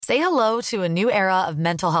Say hello to a new era of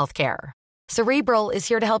mental health care. Cerebral is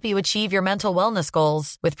here to help you achieve your mental wellness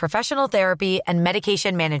goals with professional therapy and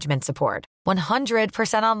medication management support.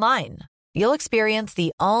 100% online. You'll experience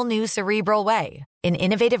the all-new Cerebral Way, an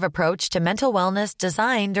innovative approach to mental wellness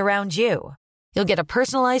designed around you. You'll get a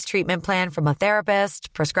personalized treatment plan from a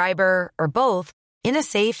therapist, prescriber, or both in a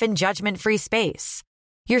safe and judgment-free space.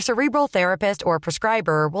 Your Cerebral therapist or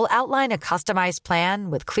prescriber will outline a customized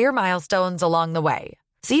plan with clear milestones along the way,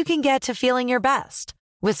 so you can get to feeling your best.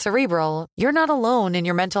 With Cerebral, you're not alone in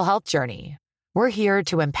your mental health journey. We're here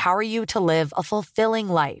to empower you to live a fulfilling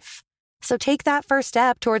life. So take that first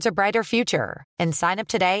step towards a brighter future and sign up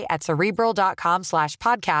today at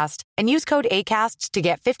Cerebral.com/podcast and use code ACAST to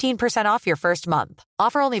get 15% off your first month.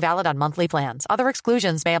 Offer only valid on monthly plans. Other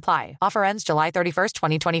exclusions may apply. Offer ends July 31st,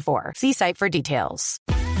 2024. See site for details.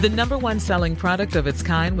 The number one selling product of its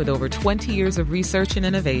kind with over 20 years of research and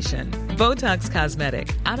innovation. Botox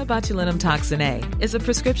Cosmetic, out of botulinum toxin A, is a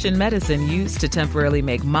prescription medicine used to temporarily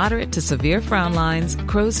make moderate to severe frown lines,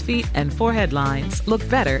 crow's feet, and forehead lines look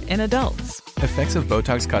better in adults. Effects of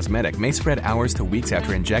Botox Cosmetic may spread hours to weeks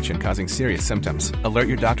after injection, causing serious symptoms. Alert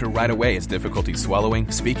your doctor right away as difficulty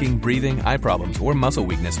swallowing, speaking, breathing, eye problems, or muscle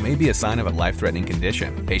weakness may be a sign of a life-threatening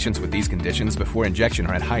condition. Patients with these conditions before injection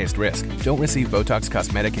are at highest risk. Don't receive Botox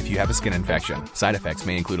Cosmetic if you have a skin infection. Side effects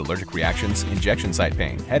may include allergic reactions, injection site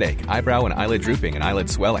pain, headache, eyebrow and eyelid drooping, and eyelid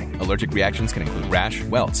swelling. Allergic reactions can include rash,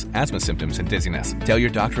 welts, asthma symptoms, and dizziness. Tell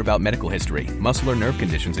your doctor about medical history, muscle or nerve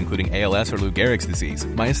conditions including ALS or Lou Gehrig's disease,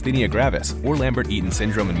 myasthenia gravis, or Lambert-Eaton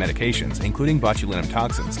syndrome and medications, including botulinum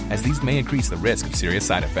toxins, as these may increase the risk of serious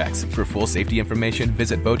side effects. For full safety information,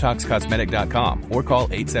 visit BotoxCosmetic.com or call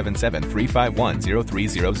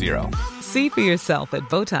 877-351-0300. See for yourself at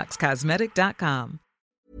BotoxCosmetic.com.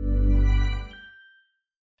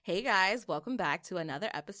 Hey guys, welcome back to another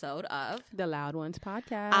episode of The Loud Ones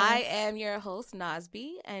Podcast. I am your host,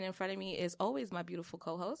 Nasby, and in front of me is always my beautiful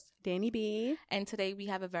co-host, Danny B. And today we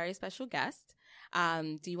have a very special guest.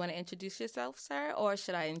 Do you want to introduce yourself, sir, or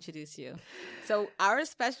should I introduce you? So our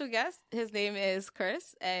special guest, his name is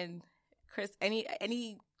Chris. And Chris, any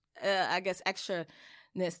I guess extraness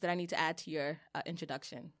that I need to add to your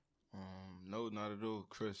introduction? No, not at all.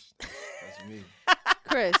 Chris, that's me.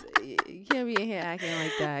 Chris, you can't be in here acting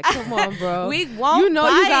like that. Come on, bro. We won't. You know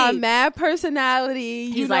bite. you got mad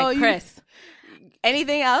personality. He's like, Chris.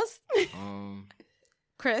 Anything else?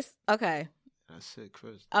 Chris. Okay. That's it,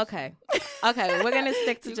 Chris. Okay. We're gonna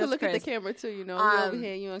stick to you just can look Chris. at the camera too. You know, we're over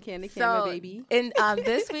here. You on camera, baby. In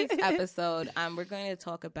this week's episode, we're going to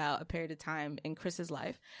talk about a period of time in Chris's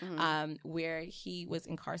life, where he was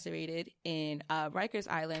incarcerated in Rikers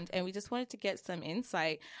Island, and we just wanted to get some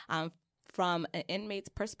insight from an inmate's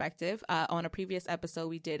perspective. On a previous episode,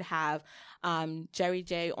 we did have Jerry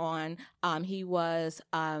J on. He was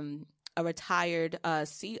a retired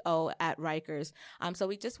CO at Rikers. So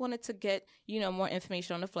we just wanted to get, more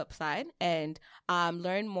information on the flip side and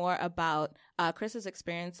learn more about Chris's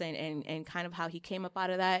experience and kind of how he came up out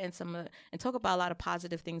of that and talk about a lot of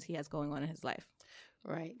positive things he has going on in his life.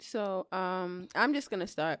 Right. So I'm just going to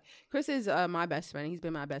start. Chris is my best friend. He's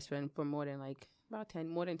been my best friend for more than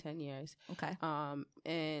 10 years. Okay.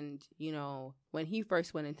 And, when he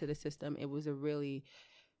first went into the system, it was a really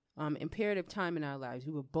imperative time in our lives.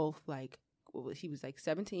 We were both he was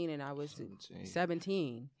 17 and I was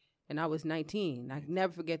 17 and I was 19. I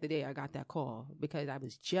never forget the day I got that call because I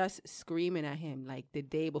was just screaming at him the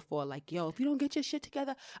day before, yo, if you don't get your shit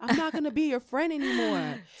together, I'm not going to be your friend anymore.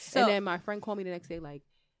 And then my friend called me the next day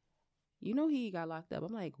he got locked up.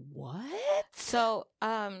 I'm like, what? So,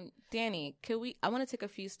 Danny, I want to take a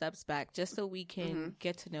few steps back just so we can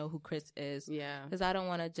get to know who Chris is. Yeah. Because I don't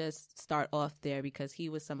want to just start off there because he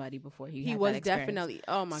was somebody before he had was that experience. Definitely.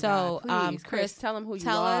 Oh my God. So, please, Chris, tell him who you are.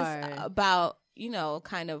 Tell us about,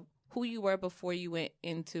 kind of who you were before you went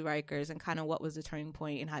into Rikers and kind of what was the turning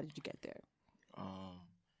point and how did you get there?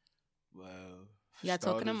 Yeah,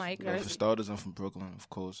 talking to Mike. For starters, I'm from Brooklyn, of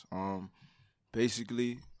course.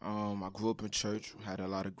 Basically, I grew up in church, had a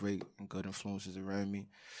lot of great and good influences around me.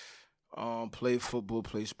 Played football,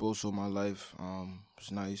 played sports all my life. It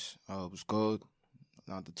was nice. It was good.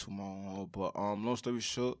 Not to toot my own horn, but long story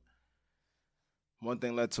short, one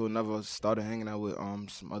thing led to another. I started hanging out with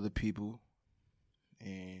some other people,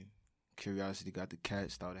 and curiosity got the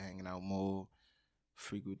cat. Started hanging out more,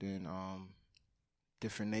 frequenting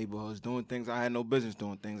different neighborhoods, doing things I had no business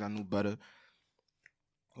doing, things I knew better.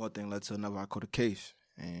 One thing led to another. I caught a case,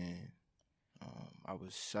 and I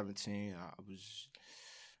was 17. It was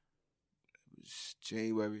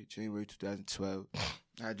January 2012.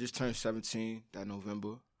 I had just turned 17 that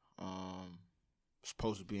November.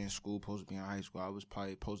 supposed to be in school, supposed to be in high school. I was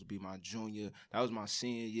probably supposed to be my junior. That was my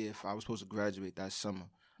senior year. I was supposed to graduate that summer,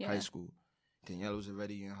 high school. Daniela was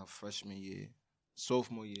already in her freshman year,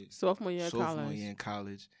 sophomore year in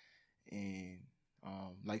college. And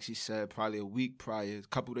like she said, probably a week prior, a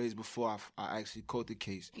couple days before I actually caught the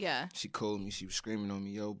case. Yeah. She called me. She was screaming on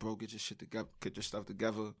me, "Yo, bro, get your shit together. Get your stuff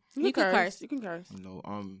together. You can curse. You can curse. You know,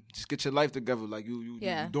 just get your life together. Like you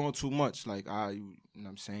doing too much. Like you know what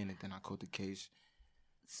I'm saying?" And then I caught the case.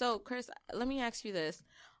 So, Chris, let me ask you this: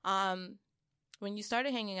 when you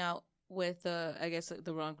started hanging out with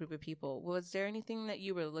the wrong group of people, was there anything that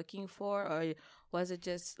you were looking for, or was it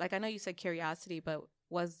just like, I know you said curiosity, but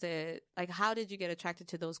was it like, how did you get attracted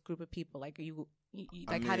to those group of people? Like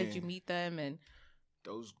how did you meet them? And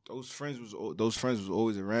those friends was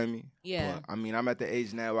always around me. Yeah. But, I mean, I'm at the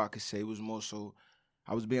age now where I could say it was more so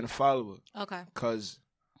I was being a follower. Okay. Because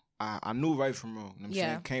I knew right from wrong. You know what I'm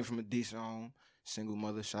saying? Came from a decent home, single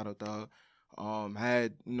mother, shout out to her.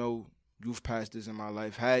 Had, youth pastors in my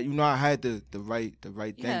life. I had the right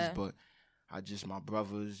things, but my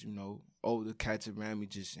brothers, older cats around me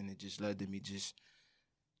and it just led to me just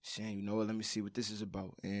saying, let me see what this is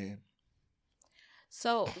about. And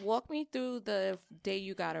so walk me through the day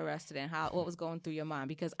you got arrested and what was going through your mind,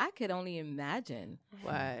 because I could only imagine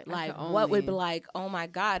what would be like, oh my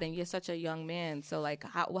God, and you're such a young man. So like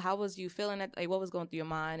how was you feeling? Like what was going through your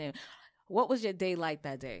mind, and what was your day like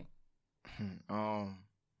that day? It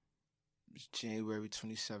was January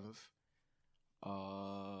 27th.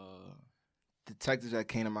 Detectives that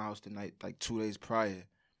came to my house the night, like 2 days prior,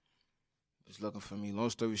 was looking for me. Well,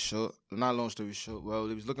 they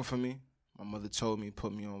was looking for me. My mother told me,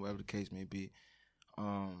 put me on, whatever the case may be.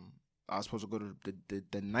 I was supposed to go to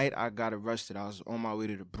the night I got arrested. I was on my way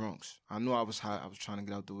to the Bronx. I knew I was hot. I was trying to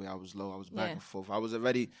get out the way. I was low. I was back and forth. I was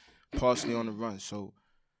already partially on the run. So,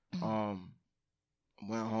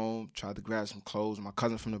 went home, tried to grab some clothes. My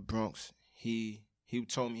cousin from the Bronx, he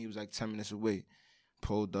told me he was like 10 minutes away.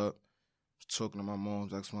 Pulled up, was talking to my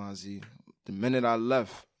mom's X, Y, and Z. The minute I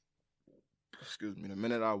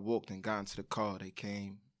walked and got into the car, they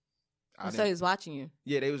came. So he was watching you?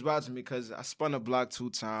 Yeah, they was watching me because I spun the block 2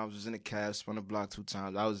 times, was in the cab, spun the block 2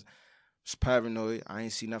 times. I was paranoid. I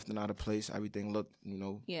ain't see nothing out of place. Everything looked,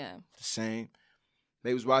 the same.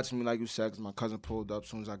 They was watching me, like you said, because my cousin pulled up. As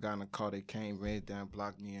soon as I got in the car, they came, ran down,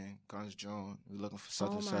 blocked me in, guns drawn. We looking for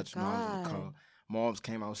such and such. Mom's in the car. Moms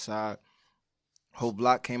came outside. Whole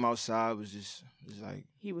block came outside. It was like...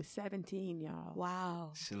 He was 17, y'all.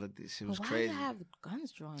 Wow. Shit was why crazy. Why did you have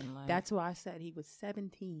guns drawn? Like? That's why I said he was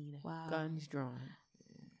 17. Wow. Guns drawn.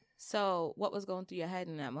 So what was going through your head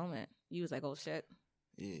in that moment? You was like, oh, shit.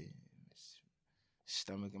 Yeah.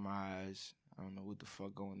 Stomach in my eyes. I don't know what the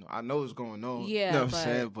fuck going on. I know what's going on. Yeah, you know what I'm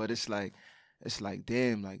saying? But it's like,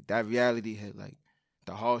 damn, like that reality hit, like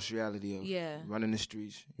the harsh reality of running the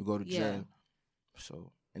streets. You go to jail.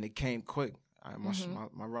 So, and it came quick.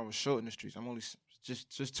 My run was short in the streets. I'm only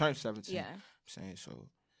just turned 17. Yeah. I'm saying so.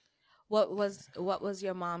 What was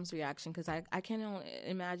your mom's reaction? Because I can't only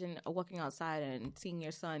imagine walking outside and seeing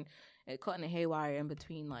your son caught in a haywire in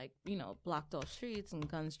between, like, blocked off streets and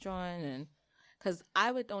guns drawn. And because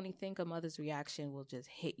I would only think a mother's reaction will just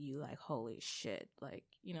hit you like, holy shit, like,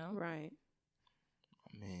 Right.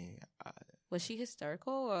 Man, was she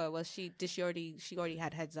hysterical, or was she already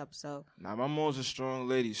had heads up? So my mom's a strong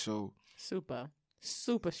lady, so super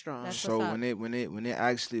strong. That's so when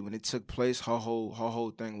it took place, her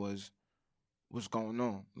whole thing was what's going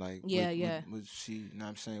on, like was she, you know what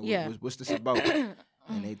I'm saying, what's this about?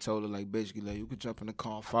 And they told her, like, basically, like, you could jump in the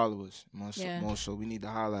car and follow us. More so we need to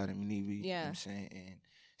highlight him. You know what I'm saying? And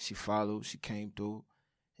she followed, she came through.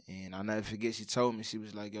 And I'll never forget, she told me, she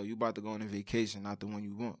was like, yo, you about to go on a vacation, not the one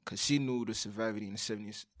you want. Because she knew the severity and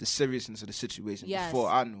the seriousness of the situation before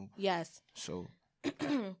I knew. Yes. So,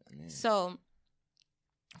 So,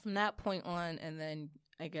 from that point on, and then,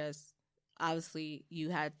 I guess, obviously, you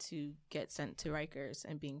had to get sent to Rikers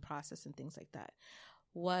and being processed and things like that.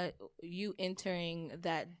 What, you entering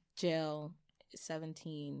that jail,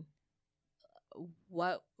 17,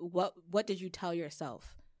 what did you tell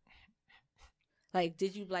yourself? Like,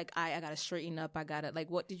 did you, like, I gotta straighten up,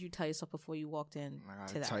 what did you tell yourself before you walked in? I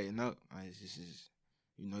gotta tighten up.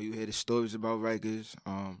 You hear the stories about Rikers.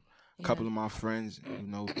 A couple of my friends,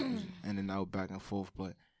 was in and out, back and forth,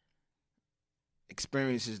 but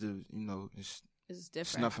experience is it's different.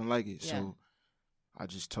 It's nothing like it. Yeah. So I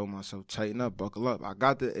just told myself, tighten up, buckle up.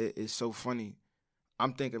 It's so funny.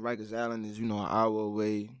 I'm thinking Rikers Island is, an hour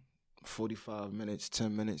away, 45 minutes,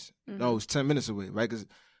 10 minutes. Mm-hmm. No, it's 10 minutes away. Rikers,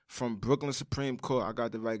 from Brooklyn Supreme Court, I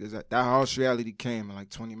got the Rikers. That harsh reality came in like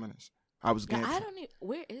 20 minutes. I was getting.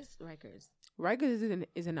 Where is Rikers? Rikers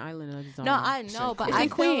is an island of its own. No, I know, but it's I in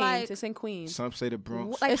feel Queens. like It's in Queens. Some say the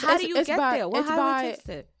Bronx. like how do you get there? What highway takes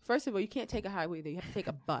it? First of all, you can't take a highway there. You have to take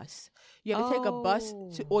a bus. You have to take a bus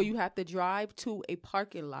or you have to drive to a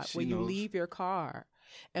parking lot where you leave your car,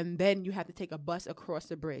 and then you have to take a bus across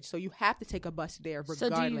the bridge. So you have to take a bus there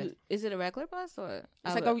regardless. So is it a regular bus or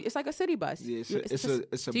it's like a city bus? Yeah, it's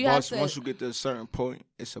a do bus. Once you get to a certain point,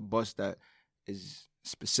 it's a bus that is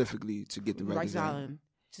specifically to get the Rikers Island.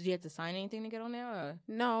 So do you have to sign anything to get on there? Or?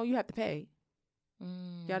 No, you have to pay.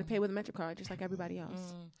 You got to pay with a MetroCard, just like everybody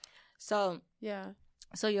else. So yeah.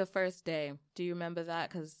 So your first day, do you remember that?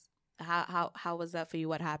 Because how was that for you?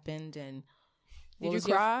 What happened? And did you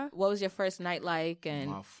cry? What was your first night like? And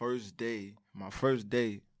my first day.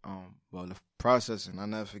 Well, the processing, I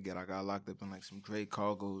never forget. I got locked up in like some great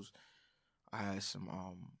cargos. I had some.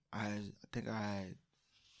 I think I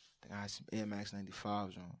had some Air Max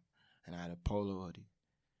 95s on, and I had a polo hoodie.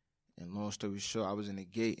 And long story short, I was in the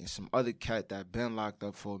gate, and some other cat that been locked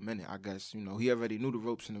up for a minute. I guess he already knew the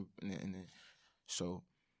ropes in the so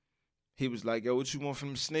he was like, "Yo, what you want from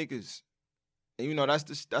them sneakers?" And that's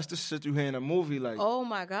the shit you hear in a movie, like. Oh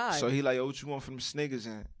my God! So he like, "Yo, what you want from them sneakers?"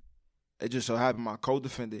 And it just so happened my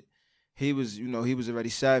co-defendant, he was already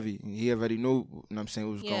savvy. He already knew, what I'm saying,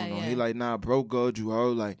 what was going on. Yeah. He like, "Nah, bro, good, you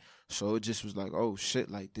heard?" Like, so it just was like, "Oh shit,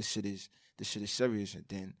 like this shit is serious." And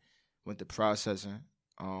then went to processing.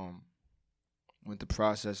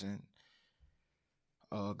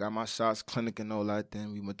 Got my shots, clinic and all that.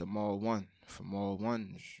 Then we went to Mall 1. From Mall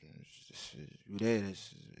 1, you there?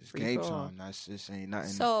 It's game time. This ain't nothing.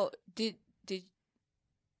 So did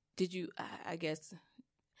you? I guess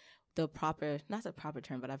not the proper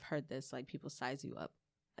term, but I've heard this. Like people size you up.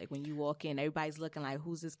 Like when you walk in, everybody's looking like,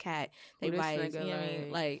 "Who's this cat?" Everybody's, you know what I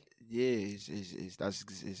mean? Like, yeah,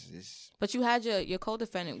 it's. But you had your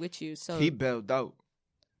co-defendant with you, so he bailed out.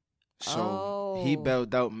 So he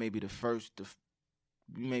bailed out. Maybe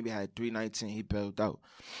we maybe had 319. He bailed out.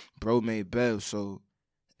 Bro made bail, so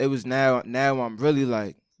it was now I'm really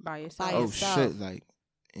like by yourself. Oh shit, like,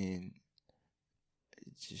 and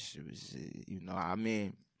it was I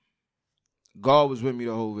mean, God was with me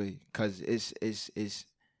the whole way, cause it's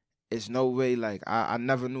no way, like I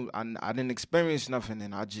never knew, I didn't experience nothing,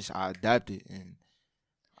 and I adapted, and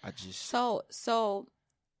I just so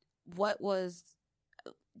what was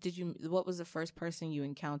the first person you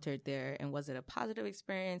encountered there, and was it a positive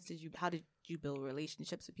experience? How did you build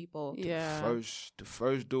relationships with people? Yeah. The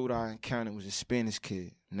first dude I encountered was a Spanish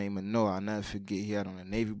kid named Manoa. I'll never forget. He had on a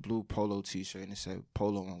navy blue polo t-shirt and it said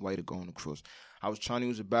polo and white going across. I was trying to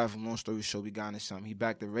use the bathroom. Long story short, we got into something. He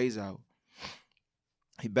backed the razor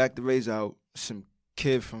out. Some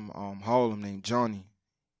kid from Harlem named Johnny.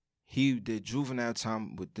 He did juvenile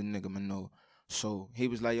time with the nigga Manoa. So he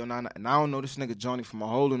was like, "Yo, nah," and I don't know this nigga Johnny from a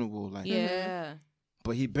hole in the wall, like. Yeah.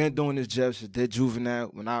 But he been doing this jail shit, did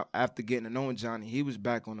juvenile. After getting to knowing Johnny, he was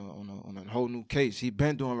back on a whole new case. He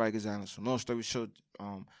been doing Rikers Island. So long story short,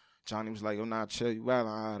 Johnny was like, "Yo, nah, chill, you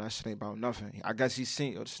wild, that shit ain't about nothing." I guess he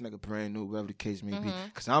seen, this nigga brand new, whatever the case may be.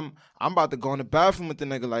 Cause I'm about to go in the bathroom with the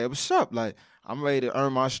nigga, like, "Yo, what's up?" Like, I'm ready to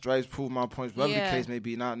earn my stripes, prove my points, whatever the case may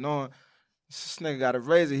be. Not knowing this nigga got a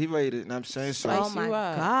razor, he ready to, you know what I'm saying? So, oh my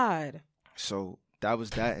God. So that was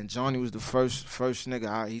that, and Johnny was the first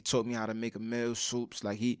nigga. He taught me how to make a meal, soups.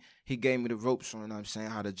 Like he gave me the ropes on, you know what I'm saying,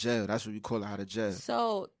 how to jail. That's what we call it, how to jail.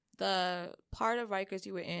 So the part of Rikers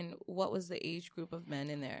you were in, what was the age group of men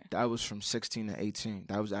in there? That was from 16 to 18.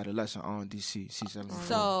 That was adolescent RDC, C74.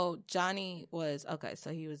 So Johnny was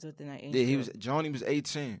so he was within that age. Yeah, Johnny was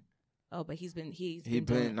 18. Oh, but he's been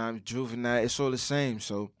juvenile. It's all the same.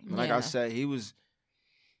 So like I said,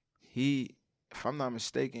 if I'm not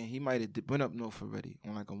mistaken, he might have went up north already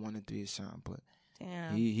on like a 1 and 3 or something. But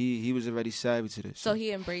damn, he was already savvy to this. So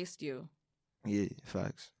he embraced you. Yeah,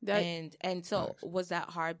 facts. And so facts. Was that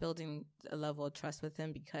hard building a level of trust with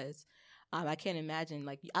him? Because I can't imagine,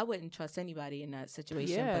 like, I wouldn't trust anybody in that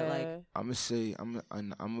situation. Yeah. But like, I'm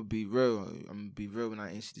gonna be real. I'm gonna be real when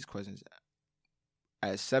I answer these questions.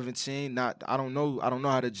 At 17, I don't know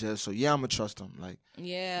how to jail. So yeah, I'm gonna trust him. Like,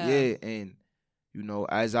 yeah, and.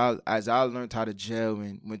 As I learned how to jail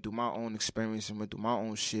and went through my own experience and went through my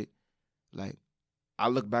own shit, like, I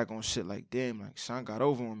look back on shit like, damn, like, son got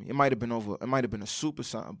over on me. It might have been a soup or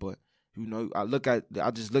something, but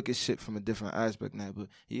I just look at shit from a different aspect now. But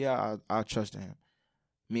yeah, I trusted him.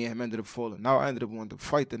 Me and him ended up falling. Now I ended up wanting to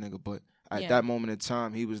fight the nigga, but at that moment in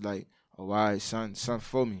time, he was like, "Oh, all right, son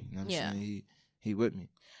for me." You know what I'm saying? He with me.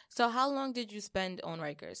 So how long did you spend on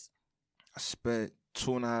Rikers? I spent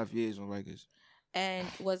 2.5 years on Rikers. And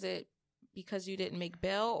was it because you didn't make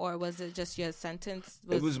bail, or was it just your sentence?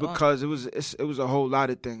 It was because it was a whole lot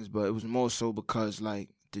of things, but it was more so because like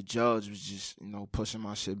the judge was just pushing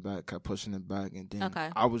my shit back, kept pushing it back, and then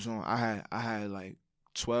I had like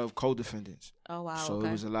 12 co-defendants. Oh wow! So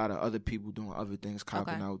it was a lot of other people doing other things,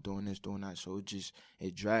 copping out, doing this, doing that. So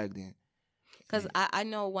it dragged in. Because I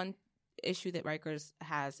know one issue that Rikers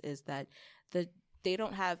has is that they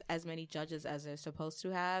don't have as many judges as they're supposed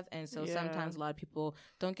to have, and so sometimes a lot of people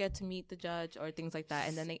don't get to meet the judge or things like that,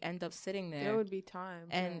 and then they end up sitting there. There would be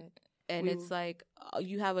times, and it's like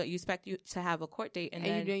you expect you to have a court date, and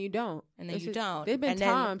then you don't, and then you don't. There've been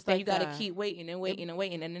times then like you got to keep waiting and waiting and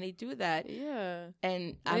waiting, and then they do that. Yeah,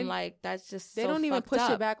 and I'm like, that's just they so don't even push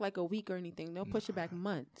up. it back like a week or anything. They'll push it back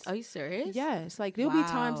months. Are you serious? Yes, like there'll be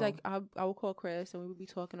times like I will call Chris and we would be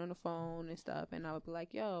talking on the phone and stuff, and I would be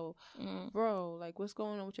like, "Yo, bro, like what's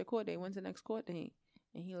going on with your court date? When's the next court date?"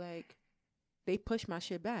 And he like, they push my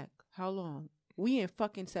shit back. How long? We in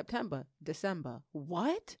fucking December.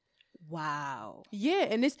 What? Wow. Yeah,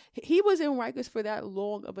 and he was in Rikers for that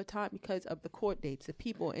long of a time because of the court dates, the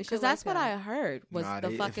people, and shit. Because that's what I heard was not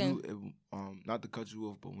to cut you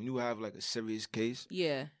off, but when you have like a serious case,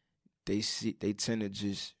 they tend to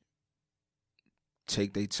just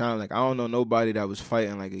take their time. Like I don't know nobody that was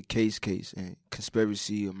fighting like a case and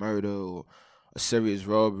conspiracy or murder or a serious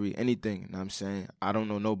robbery, anything. You know what I'm saying? I don't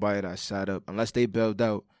know nobody that sat up unless they bailed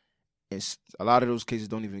out. And a lot of those cases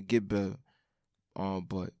don't even get bailed.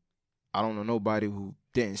 But I don't know nobody who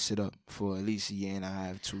didn't sit up for at least a year and a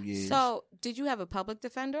half, 2 years. So, did you have a public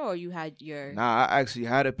defender or you had your... Nah, I actually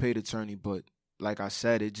had a paid attorney, but like I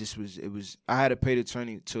said, it was I had a paid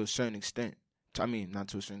attorney to a certain extent. I mean, not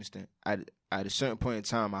to a certain extent. At a certain point in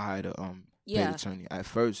time, I had a paid attorney. At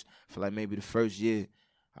first, for like maybe the first year,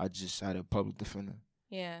 I just had a public defender.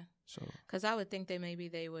 Yeah. So, because I would think that maybe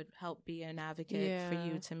they would help be an advocate for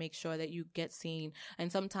you to make sure that you get seen. And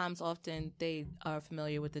sometimes, often, they are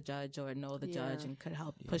familiar with the judge or know the judge and could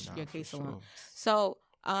help push your case along. So,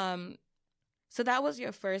 so that was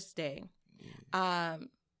your first day. Yeah.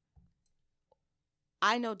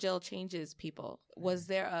 I know jail changes people. Was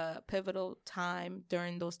there a pivotal time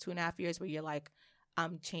during those 2.5 years where you're like,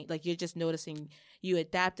 I'm changed? Like you're just noticing you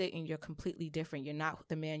adapted and you're completely different. You're not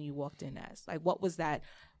the man you walked in as. Like, what was that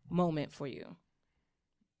moment for you?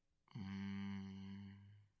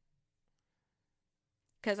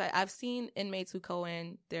 Because I've seen inmates who go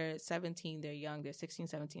in, they're 17, they're young, they're 16,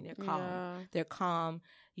 17, they're calm. Yeah. They're calm,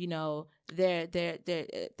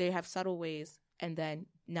 they have subtle ways, and then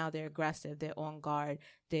now they're aggressive, they're on guard,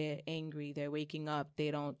 they're angry, they're waking up, they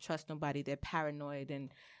don't trust nobody, they're paranoid.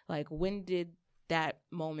 And like, when did that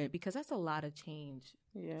moment, because that's a lot of change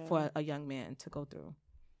for a young man to go through.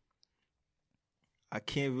 I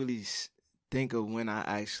can't really think of when I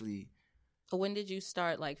actually. When did you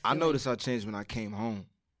start like? I noticed I changed when I came home.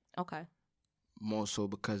 Okay. More so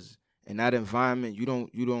because in that environment, you don't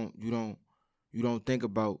think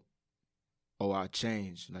about, oh, I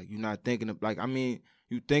changed. Like you're not thinking of, like, I mean,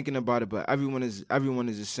 you thinking about it, but everyone is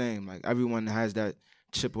the same. Like everyone has that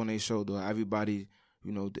chip on their shoulder. Everybody,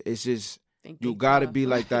 it's just. You gotta be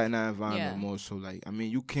like that in that environment more so. Like, I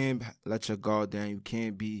mean, you can't let your guard down. You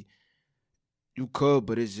can't be. You could,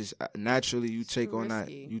 but it's just naturally you take on that.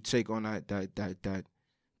 You take on that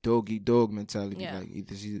dog eat dog mentality. Yeah. Like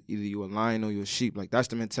either you're a lion or you're a sheep. Like that's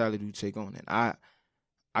the mentality you take on. And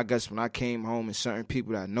I guess when I came home and certain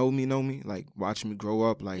people that know me, like watching me grow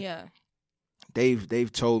up, like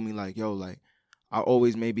they've told me like, yo, like I've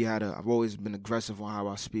always been aggressive on how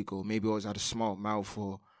I speak, or maybe always had a small mouth,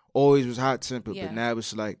 or always was hot tempered. But now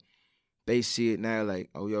it's like they see it now like,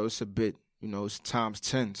 oh yo, it's a bit, it's times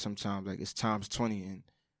 10 sometimes, like it's times 20, and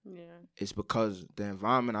it's because the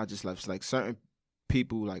environment I just left. It's like certain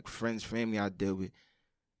people, like friends, family I deal with,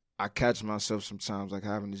 I catch myself sometimes like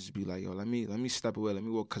having to just be like, yo, let me step away, let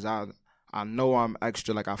me walk, because I know I'm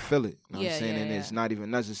extra, like I feel it. You know what I'm saying? And it's not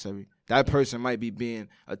even necessary. That person might be being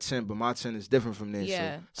a 10, but my 10 is different from theirs.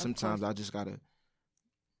 So sometimes I just gotta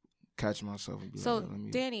catch myself and be so,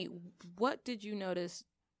 like, Danny, what did you notice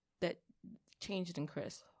that changed in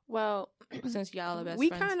Chris? Well, since y'all are best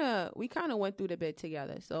friends, we kind of went through the bit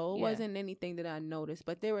together, so it wasn't anything that I noticed,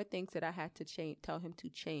 but there were things that I had to tell him to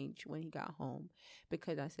change when he got home,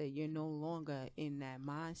 because I said, you're no longer in that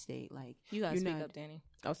mind state. Like, you gotta speak up, Danny.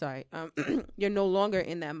 Oh, sorry. You're no longer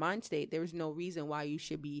in that mind state. There is no reason why you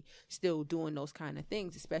should be still doing those kind of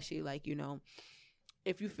things, especially like,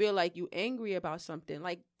 if you feel like you angry about something,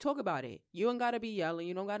 like, talk about it. You don't gotta be yelling.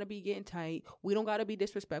 You don't gotta be getting tight. We don't gotta be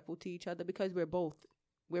disrespectful to each other, because we're both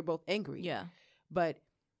angry. Yeah. But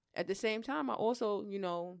at the same time, I also,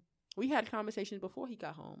 we had conversations before he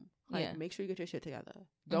got home. Like, make sure you get your shit together.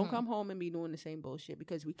 Don't come home and be doing the same bullshit,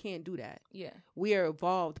 because we can't do that. Yeah. We are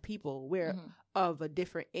evolved people. We're of a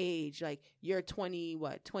different age. Like, you're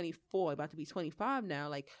 24, about to be 25 now.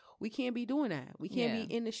 Like, we can't be doing that. We can't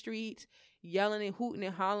be in the streets yelling and hooting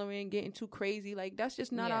and hollering, getting too crazy. Like, that's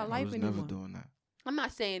just not our life anymore. I was never doing that. I'm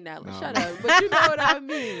not saying that. No. Shut up. But you know what I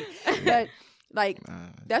mean. But, like,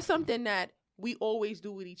 that's something that we always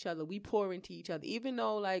do with each other. We pour into each other. Even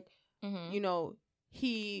though, like, you know,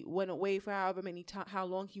 he went away for however many how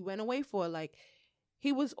long he went away for. Like,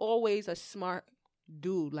 he was always a smart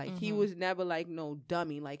dude. Like, he was never like no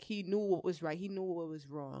dummy. Like, he knew what was right. He knew what was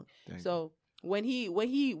wrong. So when he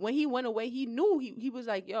went away, he knew he was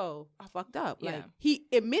like, yo, I fucked up. Yeah. Like, he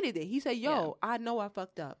admitted it. He said, yo, I know I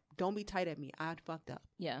fucked up. Don't be tight at me. I fucked up.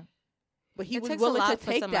 Yeah. But he was willing to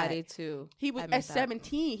take that. He was at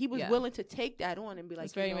 17. He was willing to take that on and be like,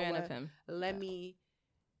 it's very man of him. Let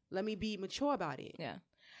me be mature about it. Yeah.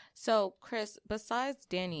 So, Chris, besides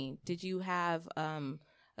Danny, did you have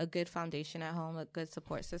a good foundation at home, a good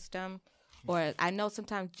support system? Or I know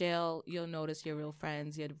sometimes jail, you'll notice your real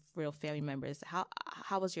friends, your real family members.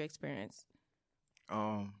 How was your experience?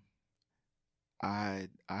 I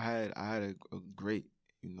had a great,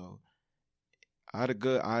 you know, I had a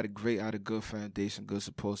good foundation, good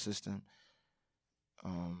support system.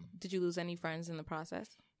 Did you lose any friends in the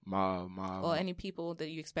process? Or any people that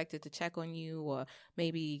you expected to check on you, or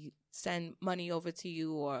maybe send money over to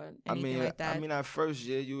you, or anything like that? I mean, at first,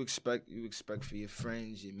 you expect for your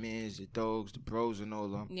friends, your mans, your dogs, the bros, and all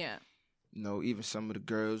of them. Yeah. You know, even some of the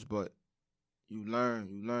girls, but you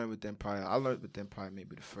learn with them probably. I learned with them probably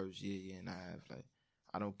maybe the first year and a half. Like,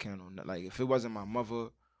 I don't count on that. Like, if it wasn't my mother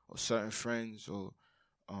or certain friends or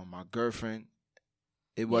my girlfriend,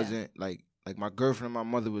 it wasn't like my girlfriend and my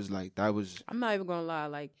mother was like, that was. I'm not even gonna lie,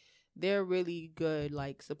 like, they're really good,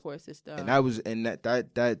 like, support system. And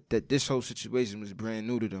that this whole situation was brand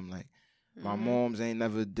new to them. Like, my moms ain't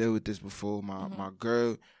never dealt with this before. My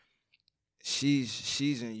girl,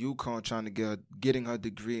 she's in UConn trying to getting her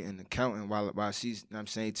degree in accounting while she's, you know what I'm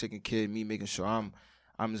saying, taking care of me, making sure I'm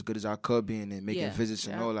as good as I could be, and then making visits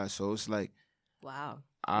and all that. So it's like, wow.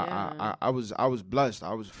 I was blessed.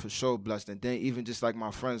 I was for sure blessed. And then even just like my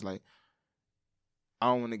friends, like, I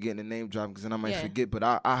don't want to get in the name drop because then I might forget. But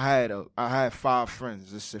I had 5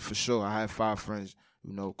 friends. This is for sure. I had 5 friends.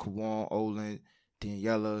 You know, Kawan, Olin,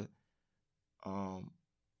 Daniela,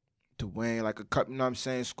 Dwayne, like a couple. You know what I'm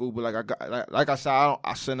saying? School, but like I got, like I said,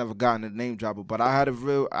 I should never gotten the name dropper. But I had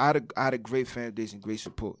a great fan base and great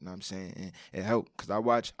support. You know what I'm saying? And it helped because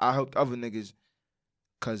I helped other niggas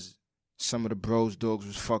because some of the bros, dogs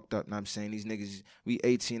was fucked up. You know what I'm saying? These niggas, we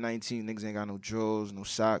 18, 19, niggas ain't got no drawers, no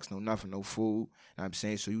socks, no nothing, no food. You know what I'm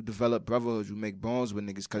saying? So you develop brotherhoods, you make bonds with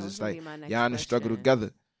niggas because it's like, y'all in the struggle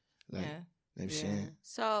together. Like, you know what I'm saying?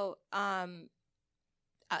 So,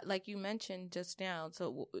 like you mentioned just now,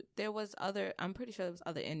 so there was I'm pretty sure there was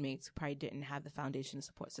other inmates who probably didn't have the foundation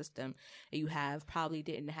support system that you have, probably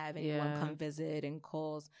didn't have anyone come visit and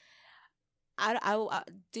calls.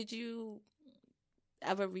 Did you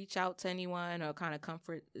ever reach out to anyone or kind of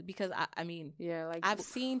comfort? Because I mean, like, I've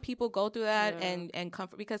seen people go through that and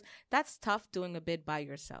comfort, because that's tough doing a bid by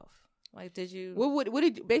yourself. Like, did you? What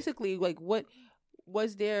did basically, like, what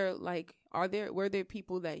was there, like, were there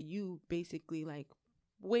people that you basically like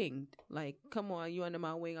winged? Like, come on, you under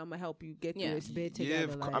my wing, I'm gonna help you get through this bid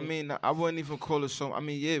together. Yeah, I mean, I wouldn't even call it so. I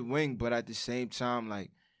mean, wing, but at the same time, like,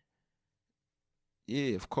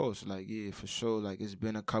 yeah, of course, like, yeah, for sure. Like, it's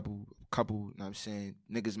been a couple, you know what I'm saying,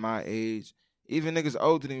 niggas my age, even niggas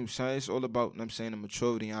older than you, son. It's all about, you know what I'm saying, the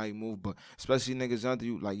maturity and how you move, but especially niggas under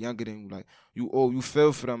you, like, younger than you, like, you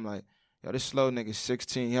feel for them, like, yo, this slow nigga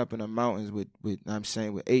 16, he up in the mountains with you know what I'm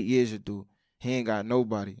saying, with 8 years to do. He ain't got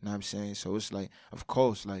nobody, you know what I'm saying? So it's like, of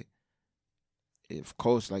course, like, you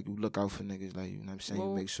look out for niggas, like, you know what I'm saying?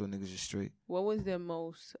 You make sure niggas are straight. What was the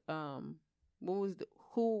most,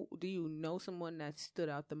 who do you know someone that stood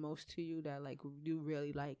out the most to you that, like, you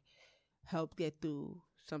really, like, helped get through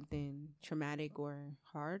something traumatic or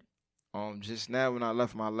hard? Just now when I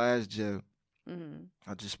left my last jail,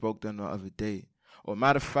 I just spoke to them the other day. Or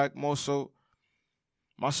matter of fact, more so,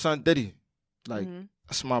 my son Diddy, like,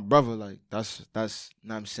 that's my brother, like, that's, you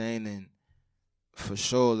know what I'm saying? And for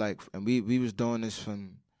sure, like, and we was doing this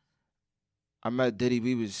from, I met Diddy,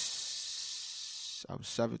 I was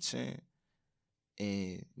 17,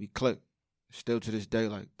 and we clicked. Still to this day,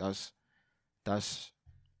 like, that's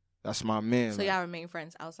my man. So like, y'all remain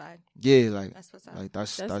friends outside? Yeah, like, that's what's up. Like,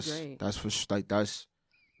 that's great. That's for, like, that's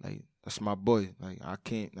my boy. Like, I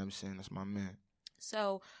can't, you know what I'm saying? That's my man.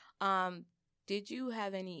 So, Did you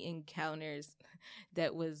have any encounters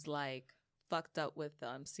that was like fucked up with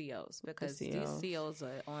COs? Because these COs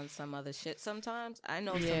are on some other shit sometimes. I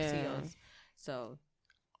know some COs. So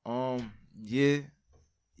yeah,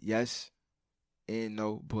 yes and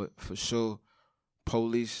no, but for sure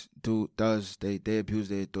police they abuse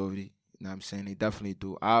their authority. You know what I'm saying? They definitely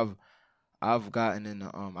do. I've gotten in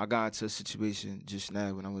I got into a situation just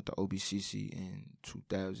now when I went to OBCC in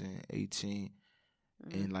 2018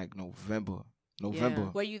 in like November. Yeah.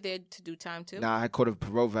 Were you there to do time too? Nah, I caught a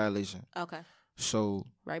parole violation. Okay. So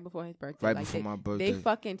right before his birthday. Right before my birthday. They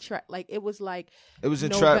fucking it was like it was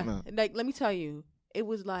entrapment. Like let me tell you, it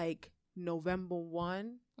was like November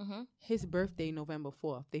 1. Mm-hmm. His birthday November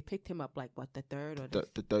 4th. They picked him up like what, the 3rd or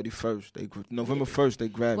the 31st. November 1st they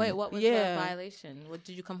grabbed me. Wait, what was the violation?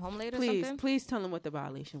 Did you come home late or something? Please tell them what the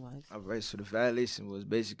violation was. All right, so the violation was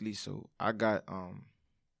basically I got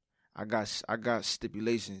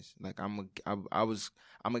stipulations. Like I'm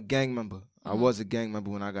a gang member. Mm-hmm. I was a gang member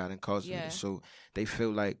when I got incarcerated. Yeah. So they feel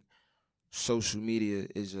like social media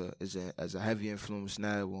is a heavy influence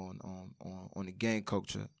now on the gang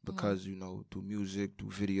culture because through music,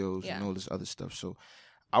 through videos, and all this other stuff. So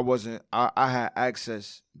I had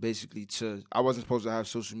access basically to. I wasn't supposed to have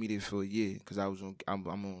social media for a year because I'm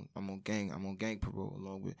on gang parole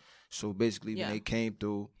along with. So basically when they came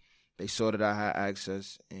through, they saw that I had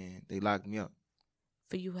access and they locked me up.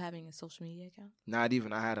 For you having a social media account? Not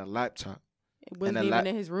even. I had a laptop. It wasn't even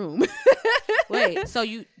in his room. Wait, so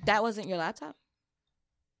that wasn't your laptop?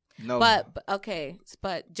 No.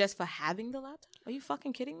 But just for having the laptop? Are you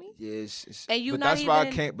fucking kidding me? Yes. And you but not that's even... why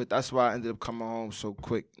I can't. But that's why I ended up coming home so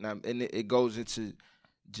quick. Now, and it goes into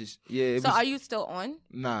just are you still on?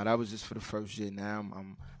 Nah, that was just for the first year. Now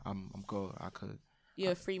I'm good. I could.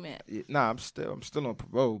 You're a free man. Nah, I'm still on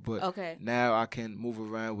parole, but now I can move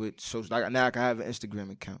around with social. Like now I can have an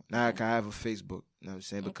Instagram account. Now I can have a Facebook. You know what I'm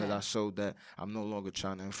saying? Because I showed that I'm no longer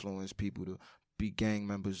trying to influence people to be gang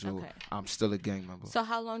members or I'm still a gang member. So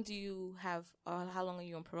how long do you have? How long are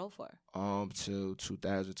you on parole for? Till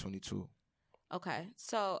 2022. Okay,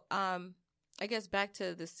 so I guess back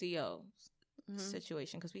to the CO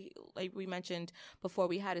situation because we mentioned before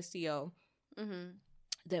we had a CO. Mm-hmm.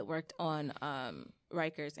 That worked on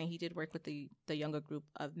Rikers, and he did work with the younger group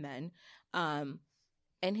of men. And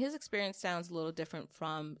his experience sounds a little different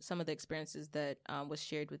from some of the experiences that was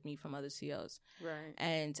shared with me from other COs. Right.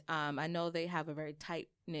 And I know they have a very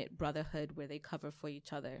tight-knit brotherhood where they cover for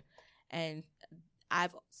each other. And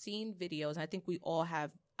I've seen videos, and I think we all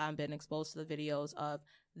have been exposed to the videos of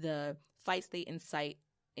the fights they incite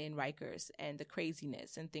in Rikers and the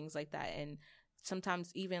craziness and things like that. And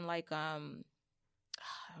sometimes even like...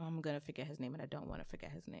 I'm going to forget his name, and I don't want to forget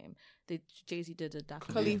his name. Jay-Z did a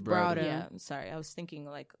documentary. Khalif Browder. Yeah, I'm sorry. I was thinking,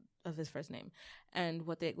 like, of his first name. And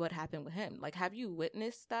what happened with him. Like, have you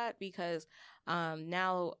witnessed that? Because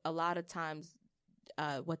now a lot of times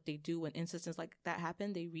what they do when incidents like that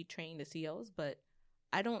happen, they retrain the COs. But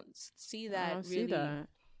I don't see that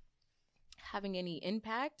having any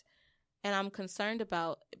impact. And I'm concerned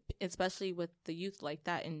about, especially with the youth like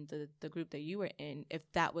that in the group that you were in, if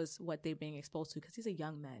that was what they're being exposed to, because these are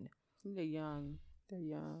young men. They're young.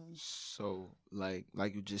 So, like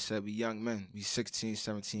you just said, we young men. We 16,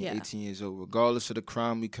 17, 18 years old. Regardless of the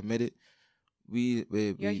crime we committed, we're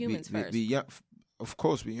humans first. We young. Of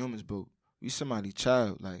course, we humans, but we somebody's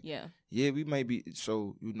child. Like, we might be,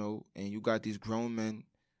 so, and you got these grown men,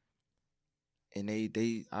 and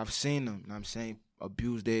I've seen them, you know what I'm saying,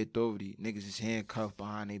 abuse their authority. Niggas is handcuffed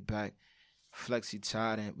behind their back, flexi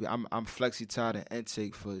tied, and I'm flexi tied in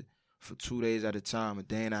intake for 2 days at a time, a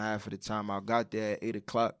day and a half at a time. I got there at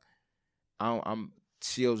 8:00. I'm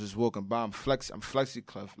COs is walking by. I'm flexi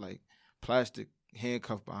cuffed, like plastic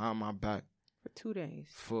handcuffed behind my back for 2 days.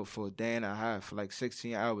 For a day and a half, for like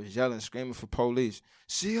 16 hours, yelling, screaming for police.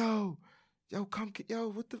 CO, come get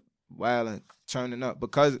what the wilding, turning up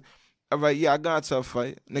because. All right, I got into a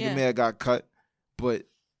fight. Nigga man got cut. But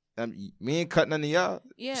we ain't cut none of y'all.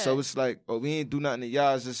 Yeah. So it's like, we ain't do nothing to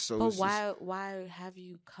y'all. It's just so. But why have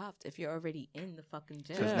you cuffed if you're already in the fucking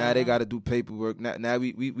jail? Because now they got to do paperwork. Now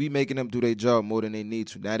we making them do their job more than they need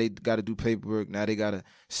to. Now they got to do paperwork. Now they got to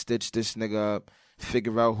stitch this nigga up,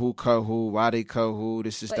 figure out who cut who, why they cut who.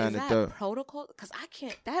 This is that and the third. Protocol? Because I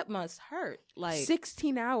can't. That must hurt. Like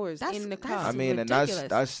 16 hours in the cuff. I mean, ridiculous.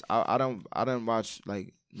 And that's I don't watch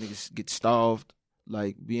like niggas get starved,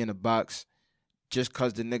 like be in a box. Just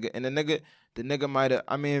cause the nigga might have.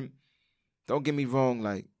 I mean, don't get me wrong.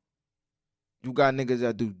 Like, you got niggas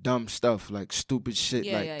that do dumb stuff, like stupid shit.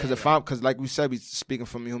 Cause like we said, we speaking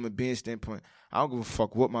from a human being standpoint. I don't give a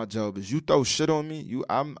fuck what my job is. You throw shit on me, we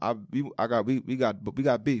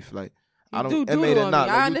got beef. Like, I don't do admit it or not.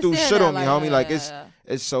 I Like, you threw understand shit that, on me, like, homie. Like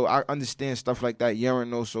it's so I understand stuff like that, yeah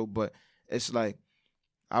and also, but it's like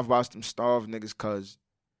I've watched them starve niggas cause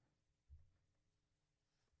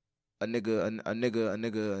a nigga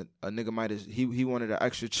might have he wanted an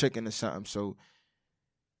extra chicken or something, so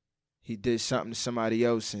he did something to somebody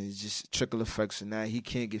else and it's just trickle effects, and now he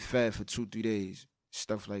can't get fed for 2-3 days,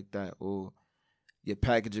 stuff like that. Or your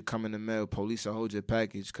package will come in the mail, police will hold your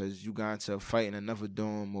package because you got into a fight in another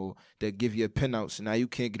dorm, or they'll give you a pin out, so now you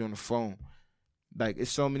can't get on the phone. Like,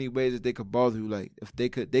 it's so many ways that they could bother you. Like, if they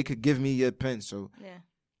could give me your pin, so yeah.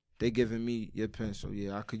 they giving me your pin, so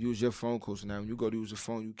yeah, I could use your phone call. So now when you go to use the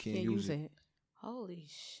phone, you can't use it. Holy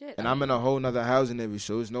shit. And I'm in a whole nother housing area,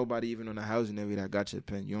 so there's nobody even on the housing area that got your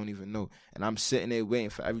pin. You don't even know. And I'm sitting there waiting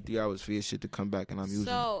for every 3 hours for your shit to come back, and I'm using it.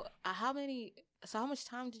 So how much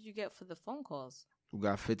time did you get for the phone calls? You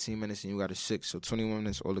got 15 minutes and you got a 6, so 21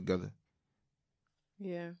 minutes altogether.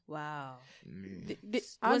 Yeah. Wow. Yeah.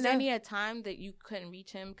 Was there any time that you couldn't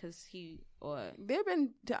reach him because there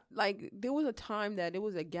was a time that it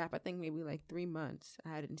was a gap, I think maybe like 3 months I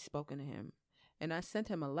hadn't spoken to him. And I sent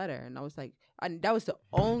him a letter, and I was like, that was the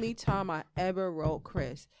only time I ever wrote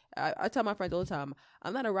Chris. I tell my friends all the time,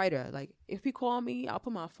 I'm not a writer. Like, if you call me, I'll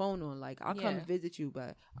put my phone on. Like, I'll come visit you,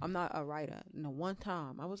 but I'm not a writer. And the one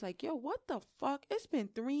time, I was like, yo, what the fuck? It's been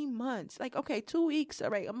 3 months. Like, okay, 2 weeks, all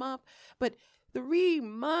right, a month. But 3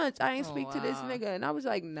 months, I ain't speak to this nigga. And I was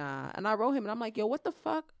like, nah. And I wrote him, and I'm like, yo, what the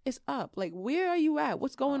fuck is up? Like, where are you at?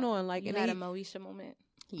 What's going on? Like, you had a Moesha moment?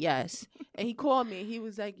 Yes. And he called me and he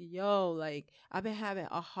was like, yo, like, I've been having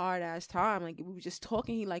a hard ass time. Like, we were just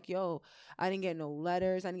talking. He like, yo, I didn't get no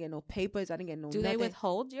letters. I didn't get no papers. I didn't get no nothing. They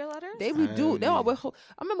withhold your letters? They would do. They all withhold.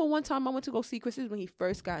 I remember one time I went to go see Chris. This is when he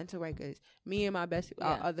first got into Rikers. Me and my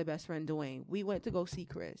our other best friend, Dwayne, we went to go see